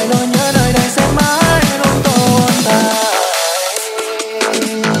 còn lại nỗi nhớ nơi đây sẽ mãi luôn tồn tại.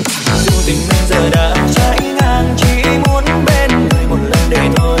 Dù tình mình giờ đã cháy ngang, chỉ muốn bên người một lần để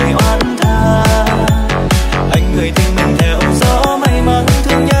thôi oán tha. Anh người tình mình theo gió may mắn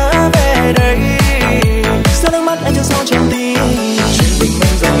thương nhớ về đây. Sao nước mắt anh cho sâu trong tim. Chuyện tình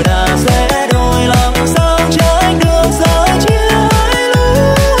mình giờ đã sẽ đôi, làm sao trái được giờ chia hai lối.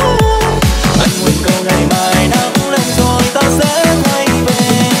 Anh nguyện cầu ngày mai nắng lên rồi ta sẽ quay về.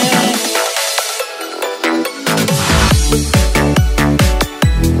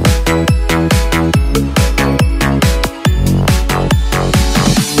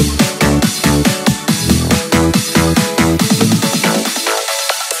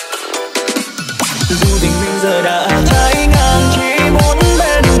 Dù tình mình giờ đã cháy ngang, chỉ muốn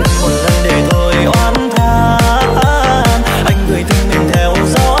bên một lần để thôi oán than. Anh người thương mình theo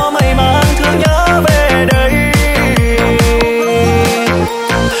gió mây mang thương nhớ về đây.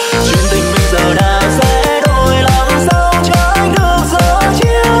 Chuyện tình mình giờ đã sẽ đôi, làm sao trái được giờ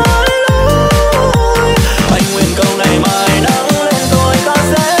chia hai lối. Anh nguyện cầu ngày mai nắng lên rồi ta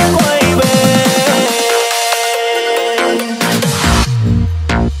sẽ quay về.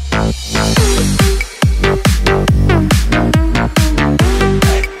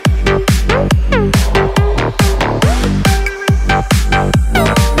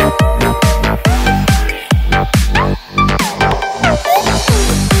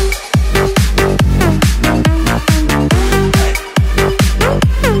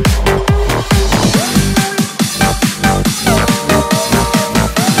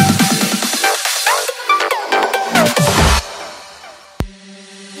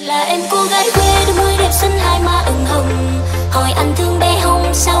 Là em cô gái quê đôi môi đẹp xinh hai má ửng hồng. Hỏi anh thương bé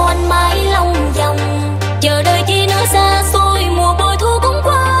hồng sao anh mãi lòng vòng. Chờ đợi chi nữa xa xôi, mùa bội thu cũng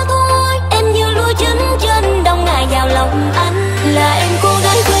qua thôi. Em như lúa chín trên đồng ngài vào lòng anh. Là em cô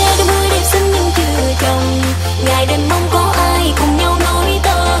gái quê đôi môi đẹp xinh nhưng chưa chồng. Ngày đêm mong có ai cùng nhau nói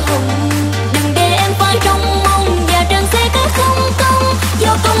tơ hồng. Đừng để em phải trong mong và tràn xe cả không công.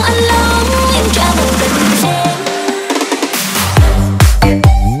 Do công anh lớn em trả một tình em.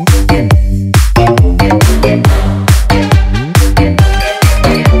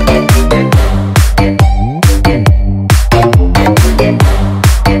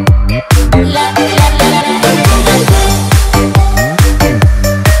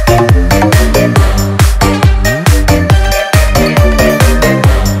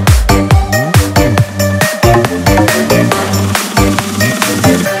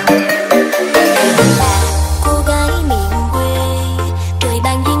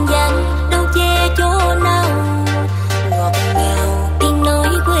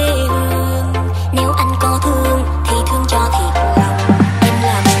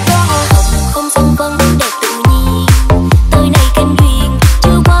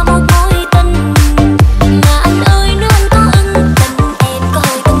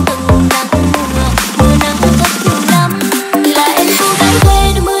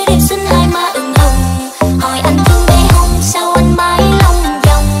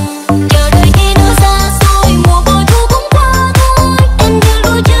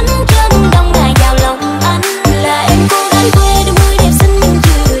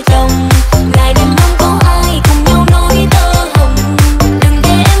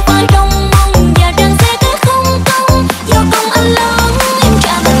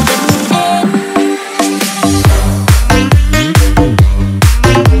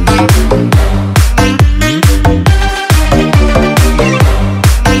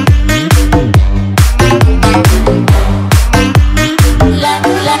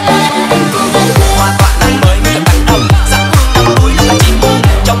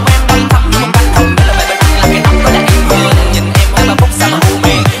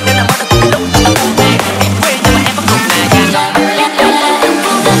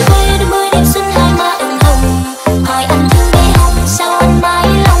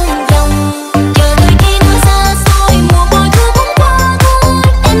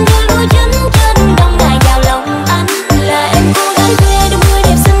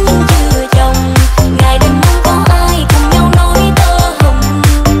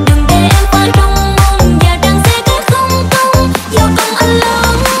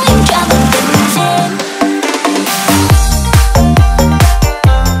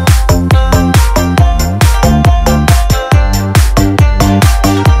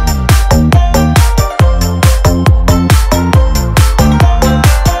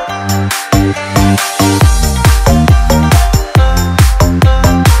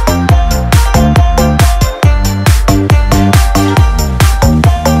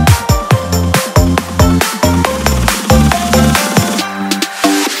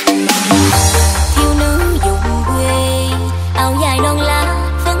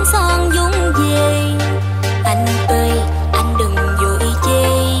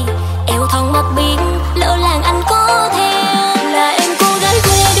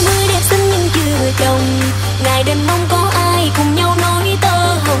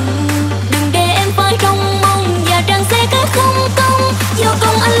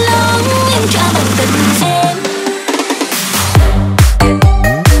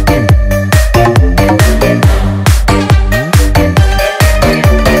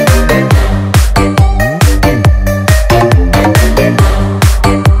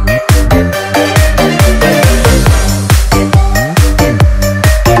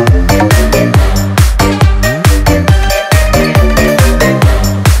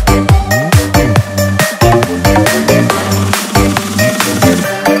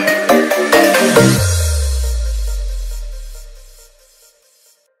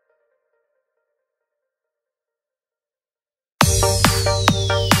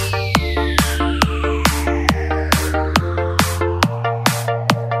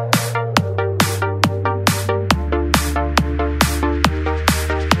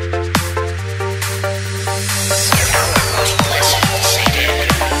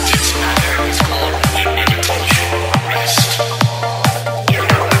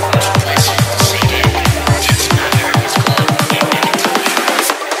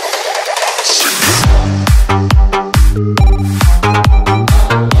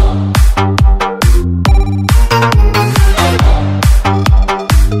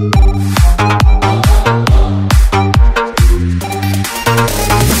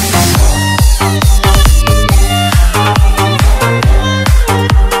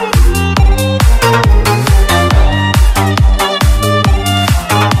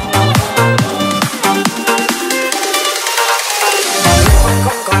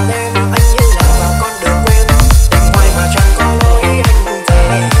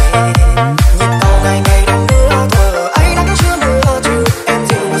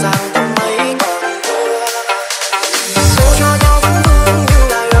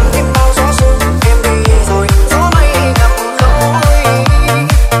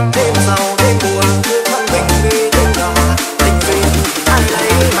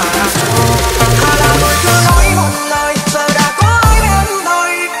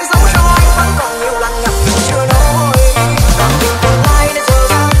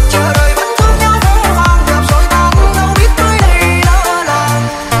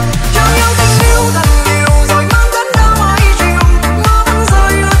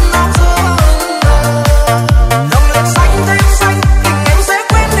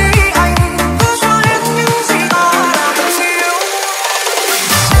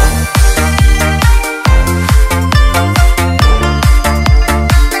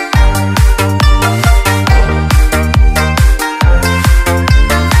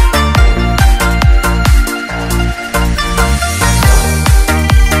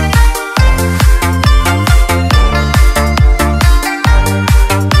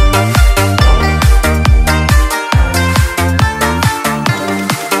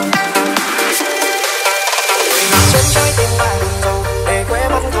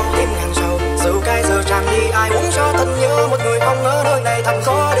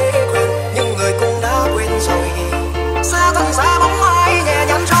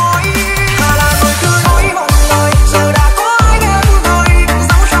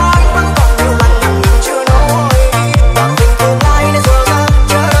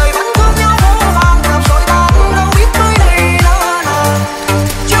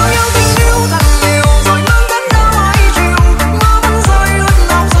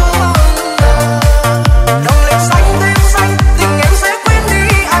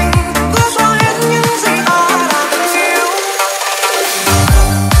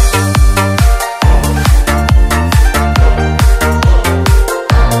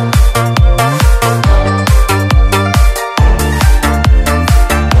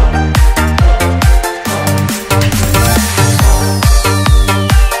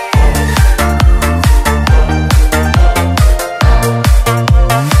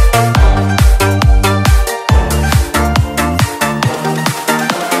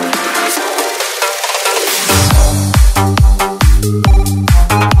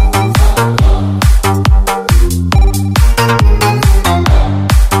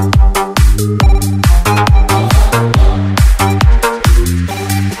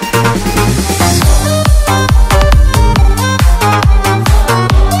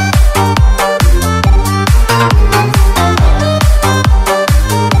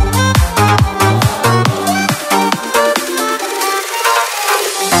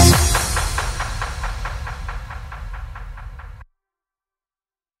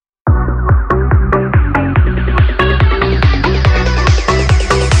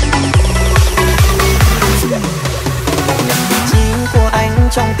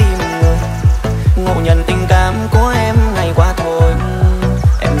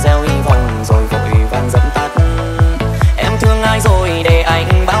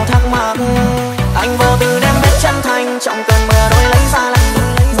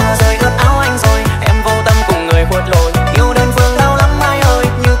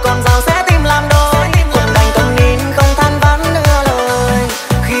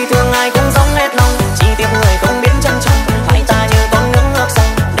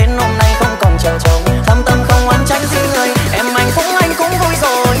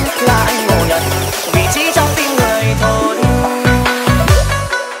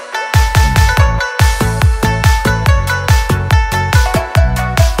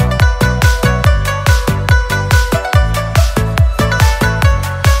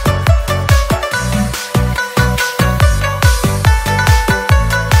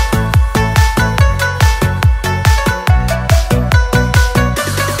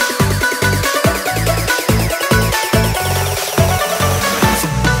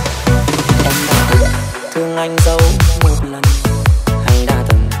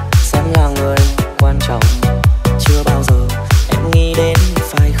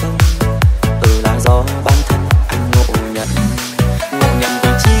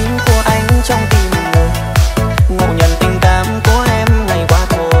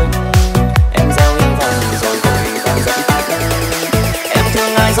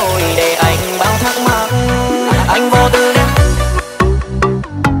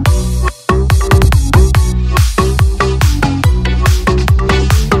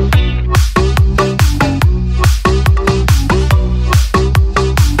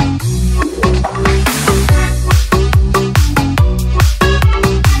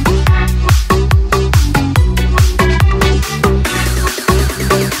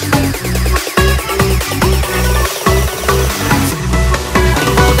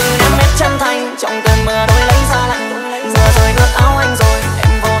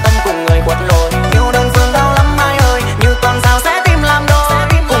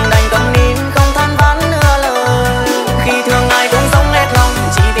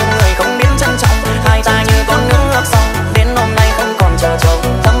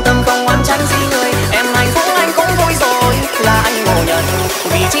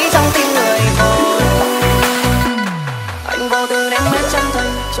 trong tim người thôi. Anh vô tư đem hết chân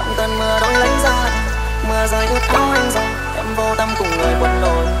thành, trong cơn mưa đôi lấy ra mưa rơi ướt áo anh rồi. Em vô tâm cùng người quân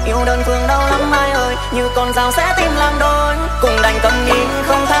đội, yêu đơn phương đau lắm ai ơi, như con dao sẽ tìm làm đôi. Cùng đành cầm nhìn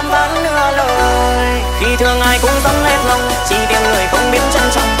không tham vấn nửa lời. Khi thương ai cũng sống hết lòng, chỉ tiếng người không biết trân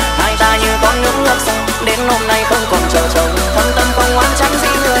trọng. Hai ta như con nước ngập sâu, đến hôm nay không còn chờ chồng. Thâm tâm không oán trách gì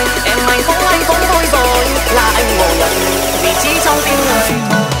người, em hạnh phúc anh cũng vui rồi. Là anh ngộ nhận vị trí trong tim người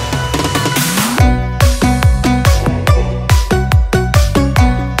thôi.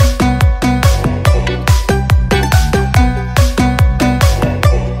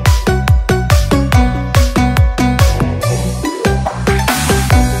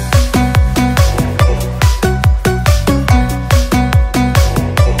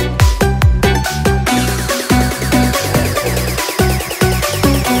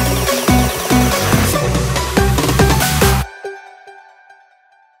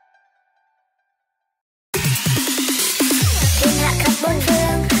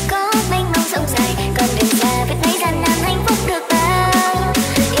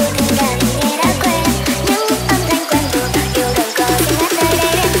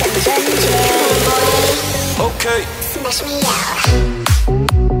 Mơ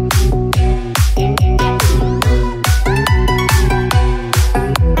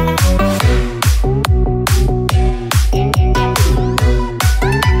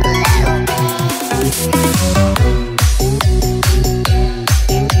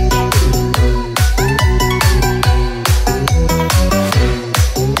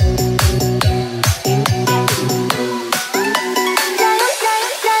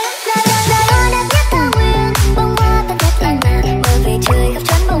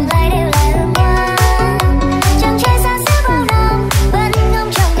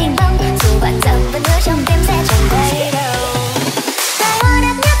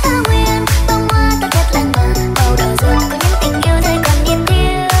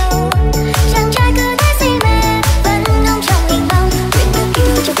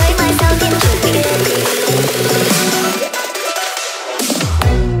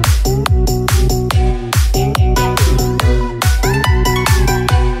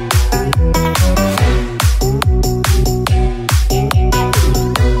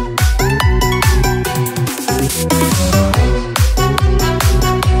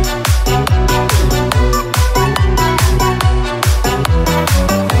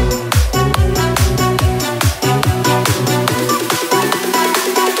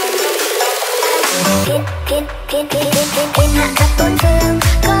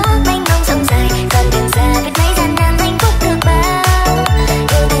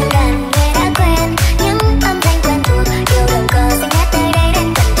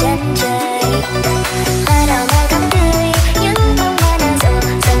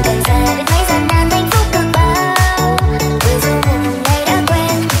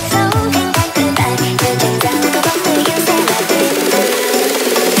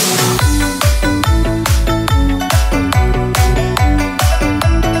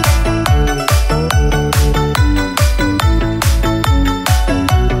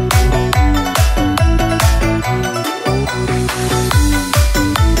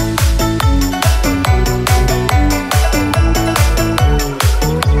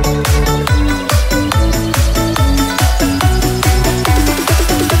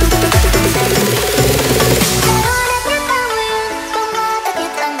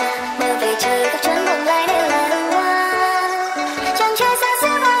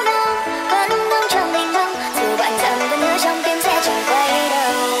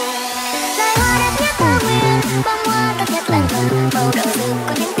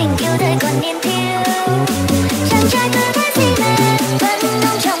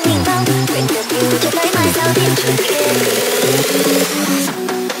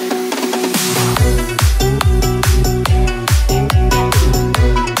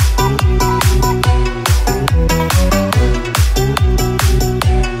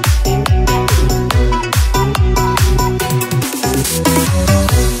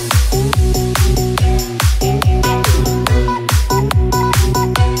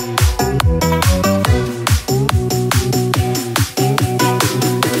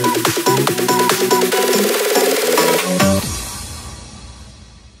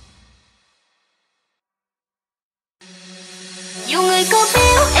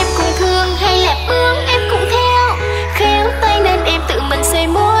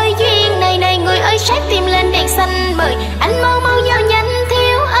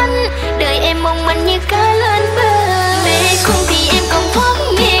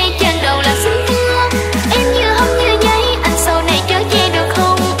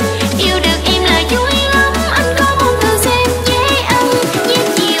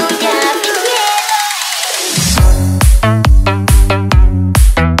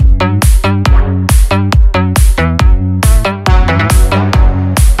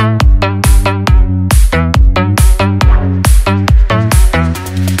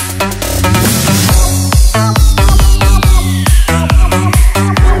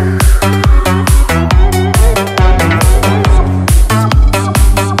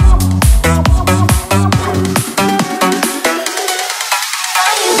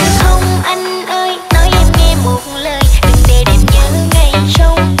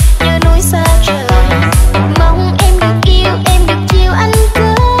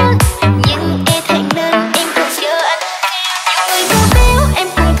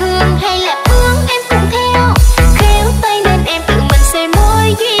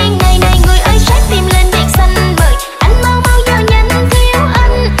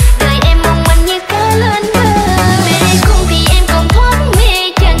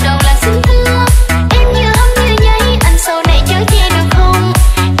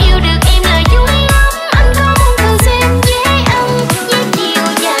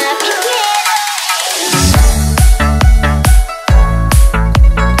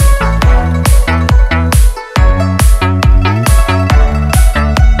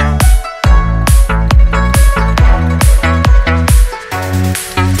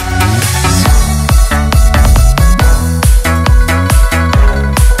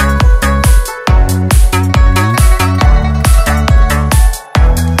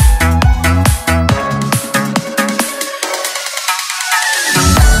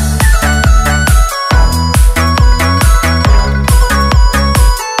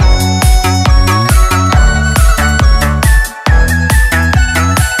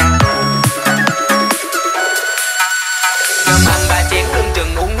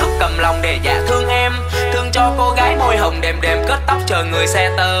hồng đêm đêm kết tóc chờ người xe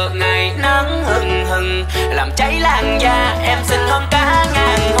tơ. Ngày nắng hừng hừng làm cháy làn da, em xinh hơn cả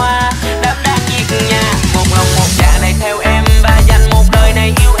ngàn hoa. Đám đang nhiệt nhà, một lòng một dạ này theo em và dành một đời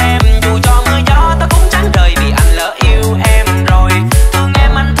này yêu em. Dù cho mưa gió ta cũng trắng đời vì anh lỡ yêu em rồi. Thương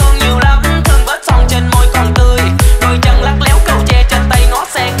em anh thương nhiều lắm, thương vết son trên môi còn tươi. Đôi chân lắc léo cầu tre trên tay ngó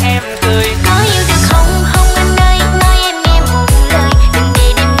sen em cười. Có yêu được không, không anh ơi, nói em nghe một lời. Đừng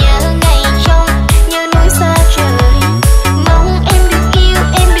để đêm nhớ ngày trong, nhớ núi xa trời. Mong em được yêu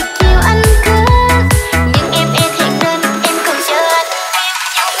anh cứ. Nhưng em e thiệt nên em còn chờ anh.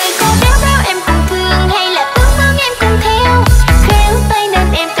 Người có béo béo em cùng thương, hay là tướng mong em cùng theo. Khéo tay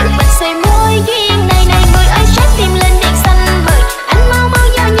nên em tự mình xây mối duyên này này. Người ơi sát tim lên đèn xanh bởi anh mau mau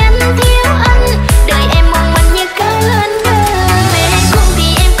vào nhanh thiếu anh. Đời em mong manh như cá lên bờ. Mẹ không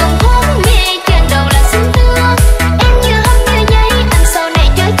thì em còn thoát mê, trên đầu là xinh thương. Em như hâm như nháy, anh sau này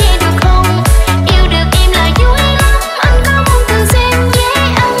chở che được không? Yêu được em là vui lắm, anh có mong từ xem dễ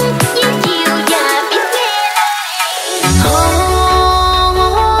ăn. Như chiều và biết nghe lời.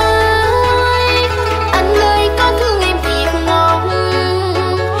 Anh ơi có thương em thiệt không?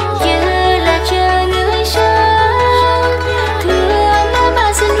 Giờ là chờ người sáng. Thưa anh đã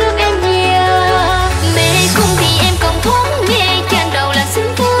ba xin rước em về. Mẹ không thì em còn thoáng nghe, trên đầu là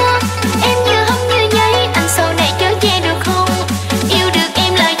xinh thương. Em như hâm như nháy, anh sau này chở che được không? Yêu được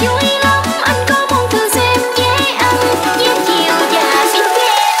em là vui lắm, anh có mong thư xem dễ ăn. Như chiều và biết nghe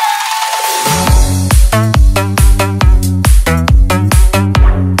lời.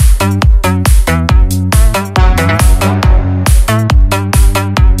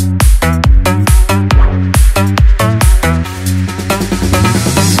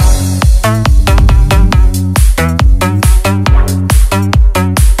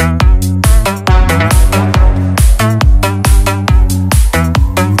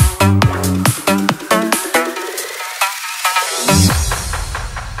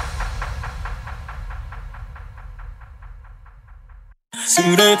 Sự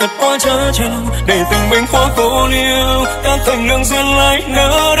đời thật quá trớ trêu, để tình mình quá khô liêu. Các thành lương duyên lấy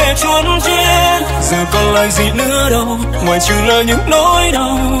nỡ để chuồn chết. Giờ còn lại gì nữa đâu, ngoài trừ là những nỗi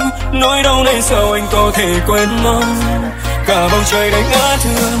đau. Nỗi đau này sao anh có thể quên mau. Cả bầu trời đánh ngã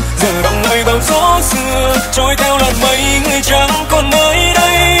thương, giờ đong lại bao gió xưa. Trôi theo làn mây người chẳng còn nơi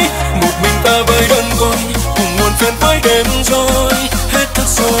đây. Một mình ta với đơn côi, cùng buồn phiền với đêm trôi. Hết thức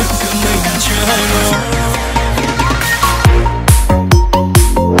rồi, giữa mình chưa hai lối.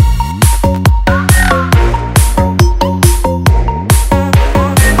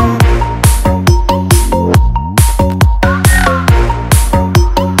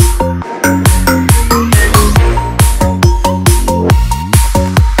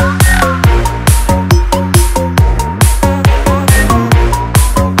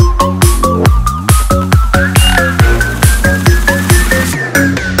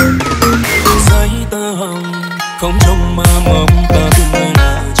 Không trong mơ mộng ta từng ngày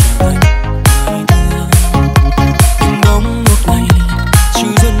là trở thành hai đứa. Nhưng bóng một ngày chứ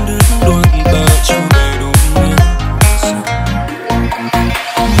dân đứng đôi ta chưa về đúng nghĩa.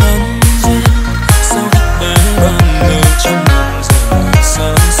 Ngắn duyên sao thích bé ban đầu trong lòng giờ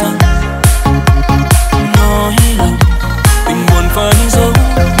xa xăm. Nói lòng tình buồn phải giấu,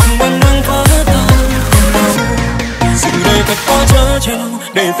 buồn đang phá tan đau. Sự đời thật quá trớ trêu,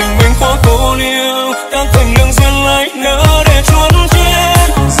 để tình mình quá khô liêu. Các thành lương duyên lấy nỡ để chuồn chết.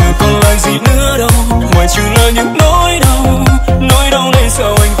 Giờ còn lại gì nữa đâu, ngoài trừ là những nỗi đau. Nỗi đau này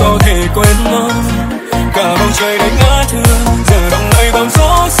sao anh có thể quên mau. Cả bầu trời đánh ngã thương, giờ đong lại bao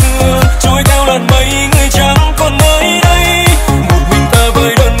gió xưa. Trôi theo làn mây người chẳng còn nơi đây. Một mình ta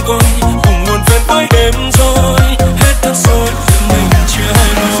với đơn côi, cùng buồn phiền với đêm trôi. Hết thức rồi, mình chưa hai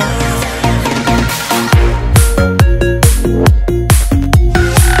lối.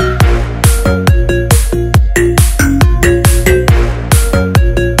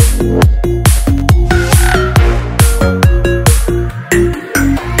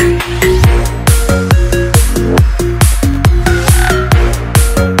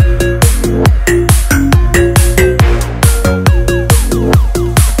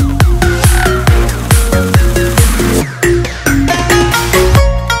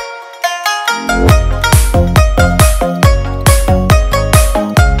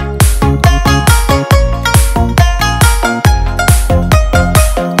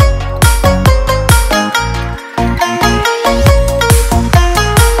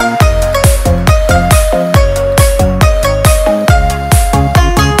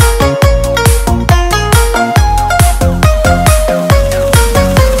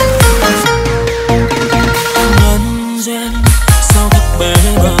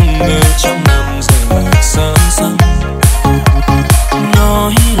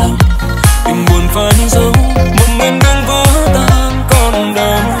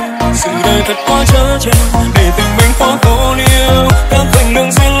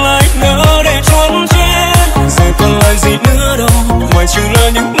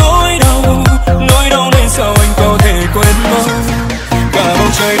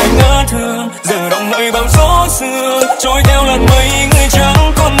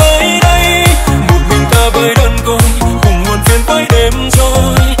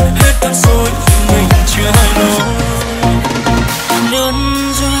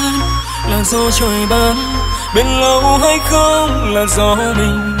 trời ban, bên lâu hay không là do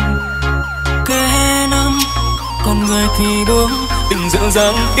mình. Kẻ năm con người thì bước tình dịu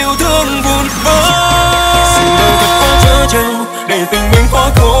dàng yêu thương vụn vỡ. Xin đời thật quá trớ trêu để tình mình quá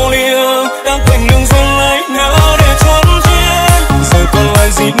khô liêu, đã quên đường dần lại ngỡ để trốn chiến. Giờ còn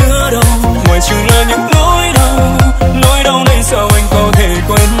lại gì nữa đâu ngoài trừ là những nỗi đau này sao anh có thể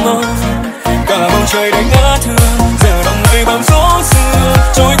quên mau. Cả bầu trời đã ngã thương, giờ lòng người bám gió xưa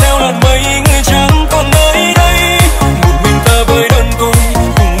trôi theo làn mây, người chẳng còn nơi đây. Một mình ta với đơn côi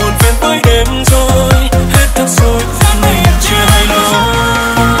cùng buồn phiền tới đêm rồi hết thức rồi này chưa hay nói.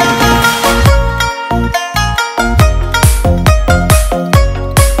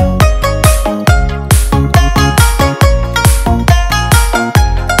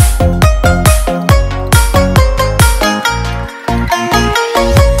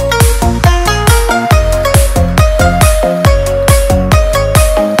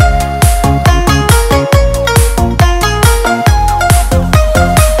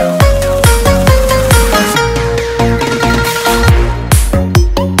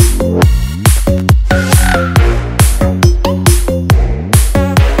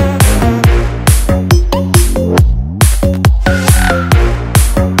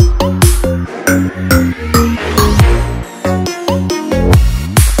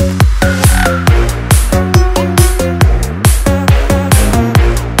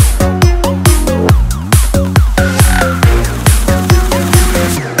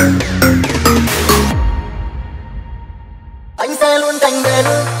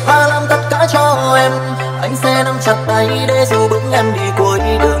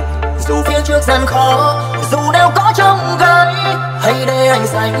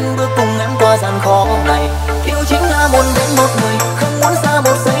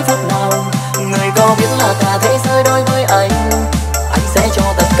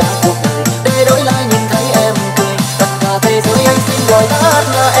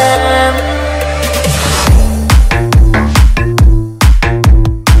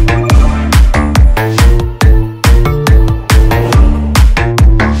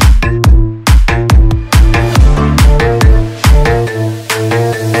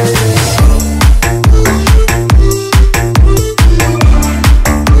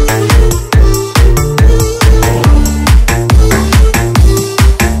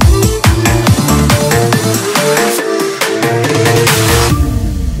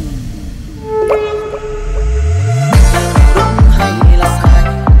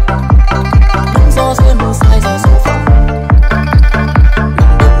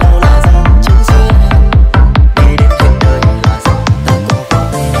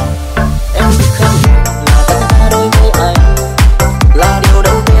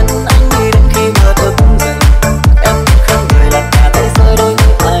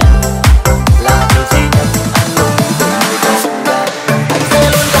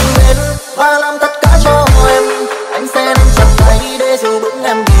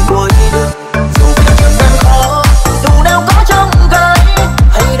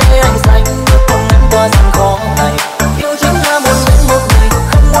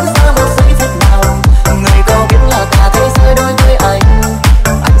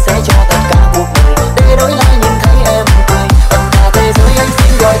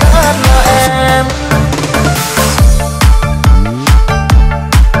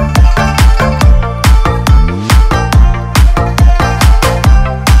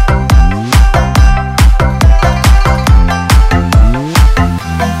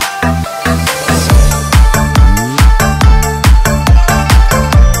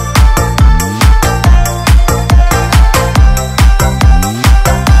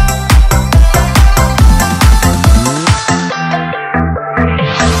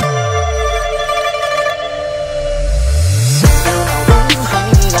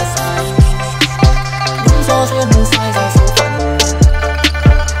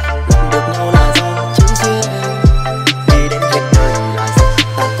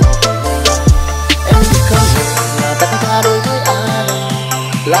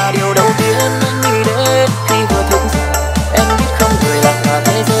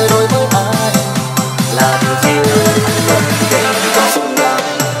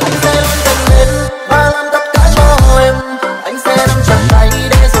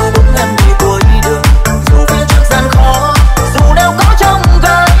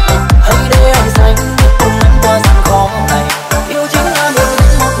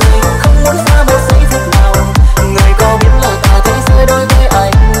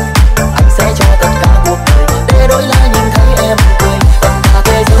 Sẽ cho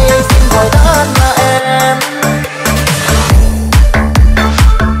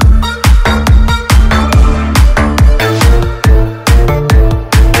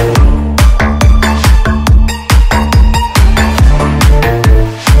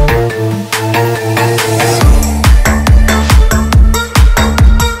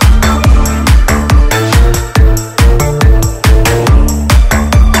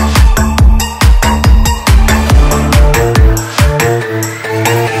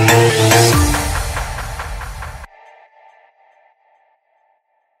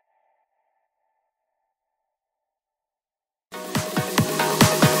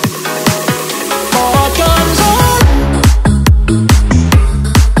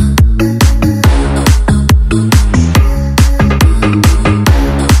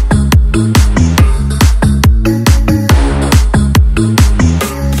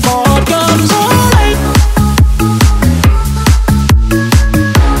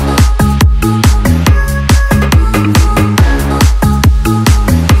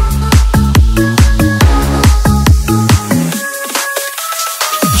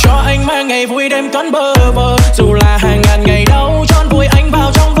anh mang ngày vui đêm cắn bơ vơ, dù là hàng ngàn ngày đau tròn vùi anh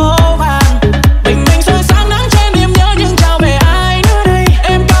vào trong vô vàn. Bình minh soi sáng nắng trên em nhớ nhưng trao về ai nữa đây.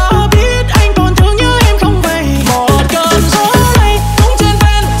 Em có biết anh còn thương nhớ em không vậy. Một cơn gió lay cũng trên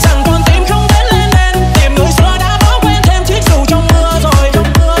ven, rằng con tim không đến lên lên. Tìm người xưa đã bỏ quên thêm chiếc dù trong mưa rồi, trong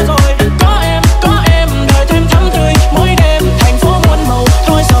mưa rồi. Có em đời thêm thắm tươi mỗi đêm. Thành phố muôn màu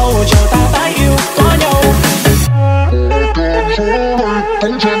thôi sầu chờ ta tái yêu có nhau.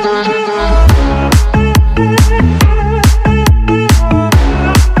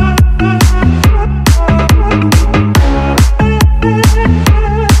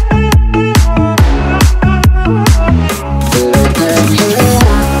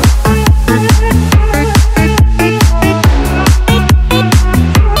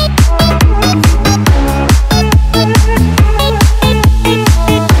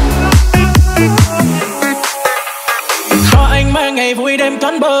 Cho anh mang ngày vui đêm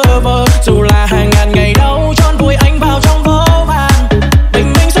cắn bơ vơ, dù là hàng ngàn ngày đau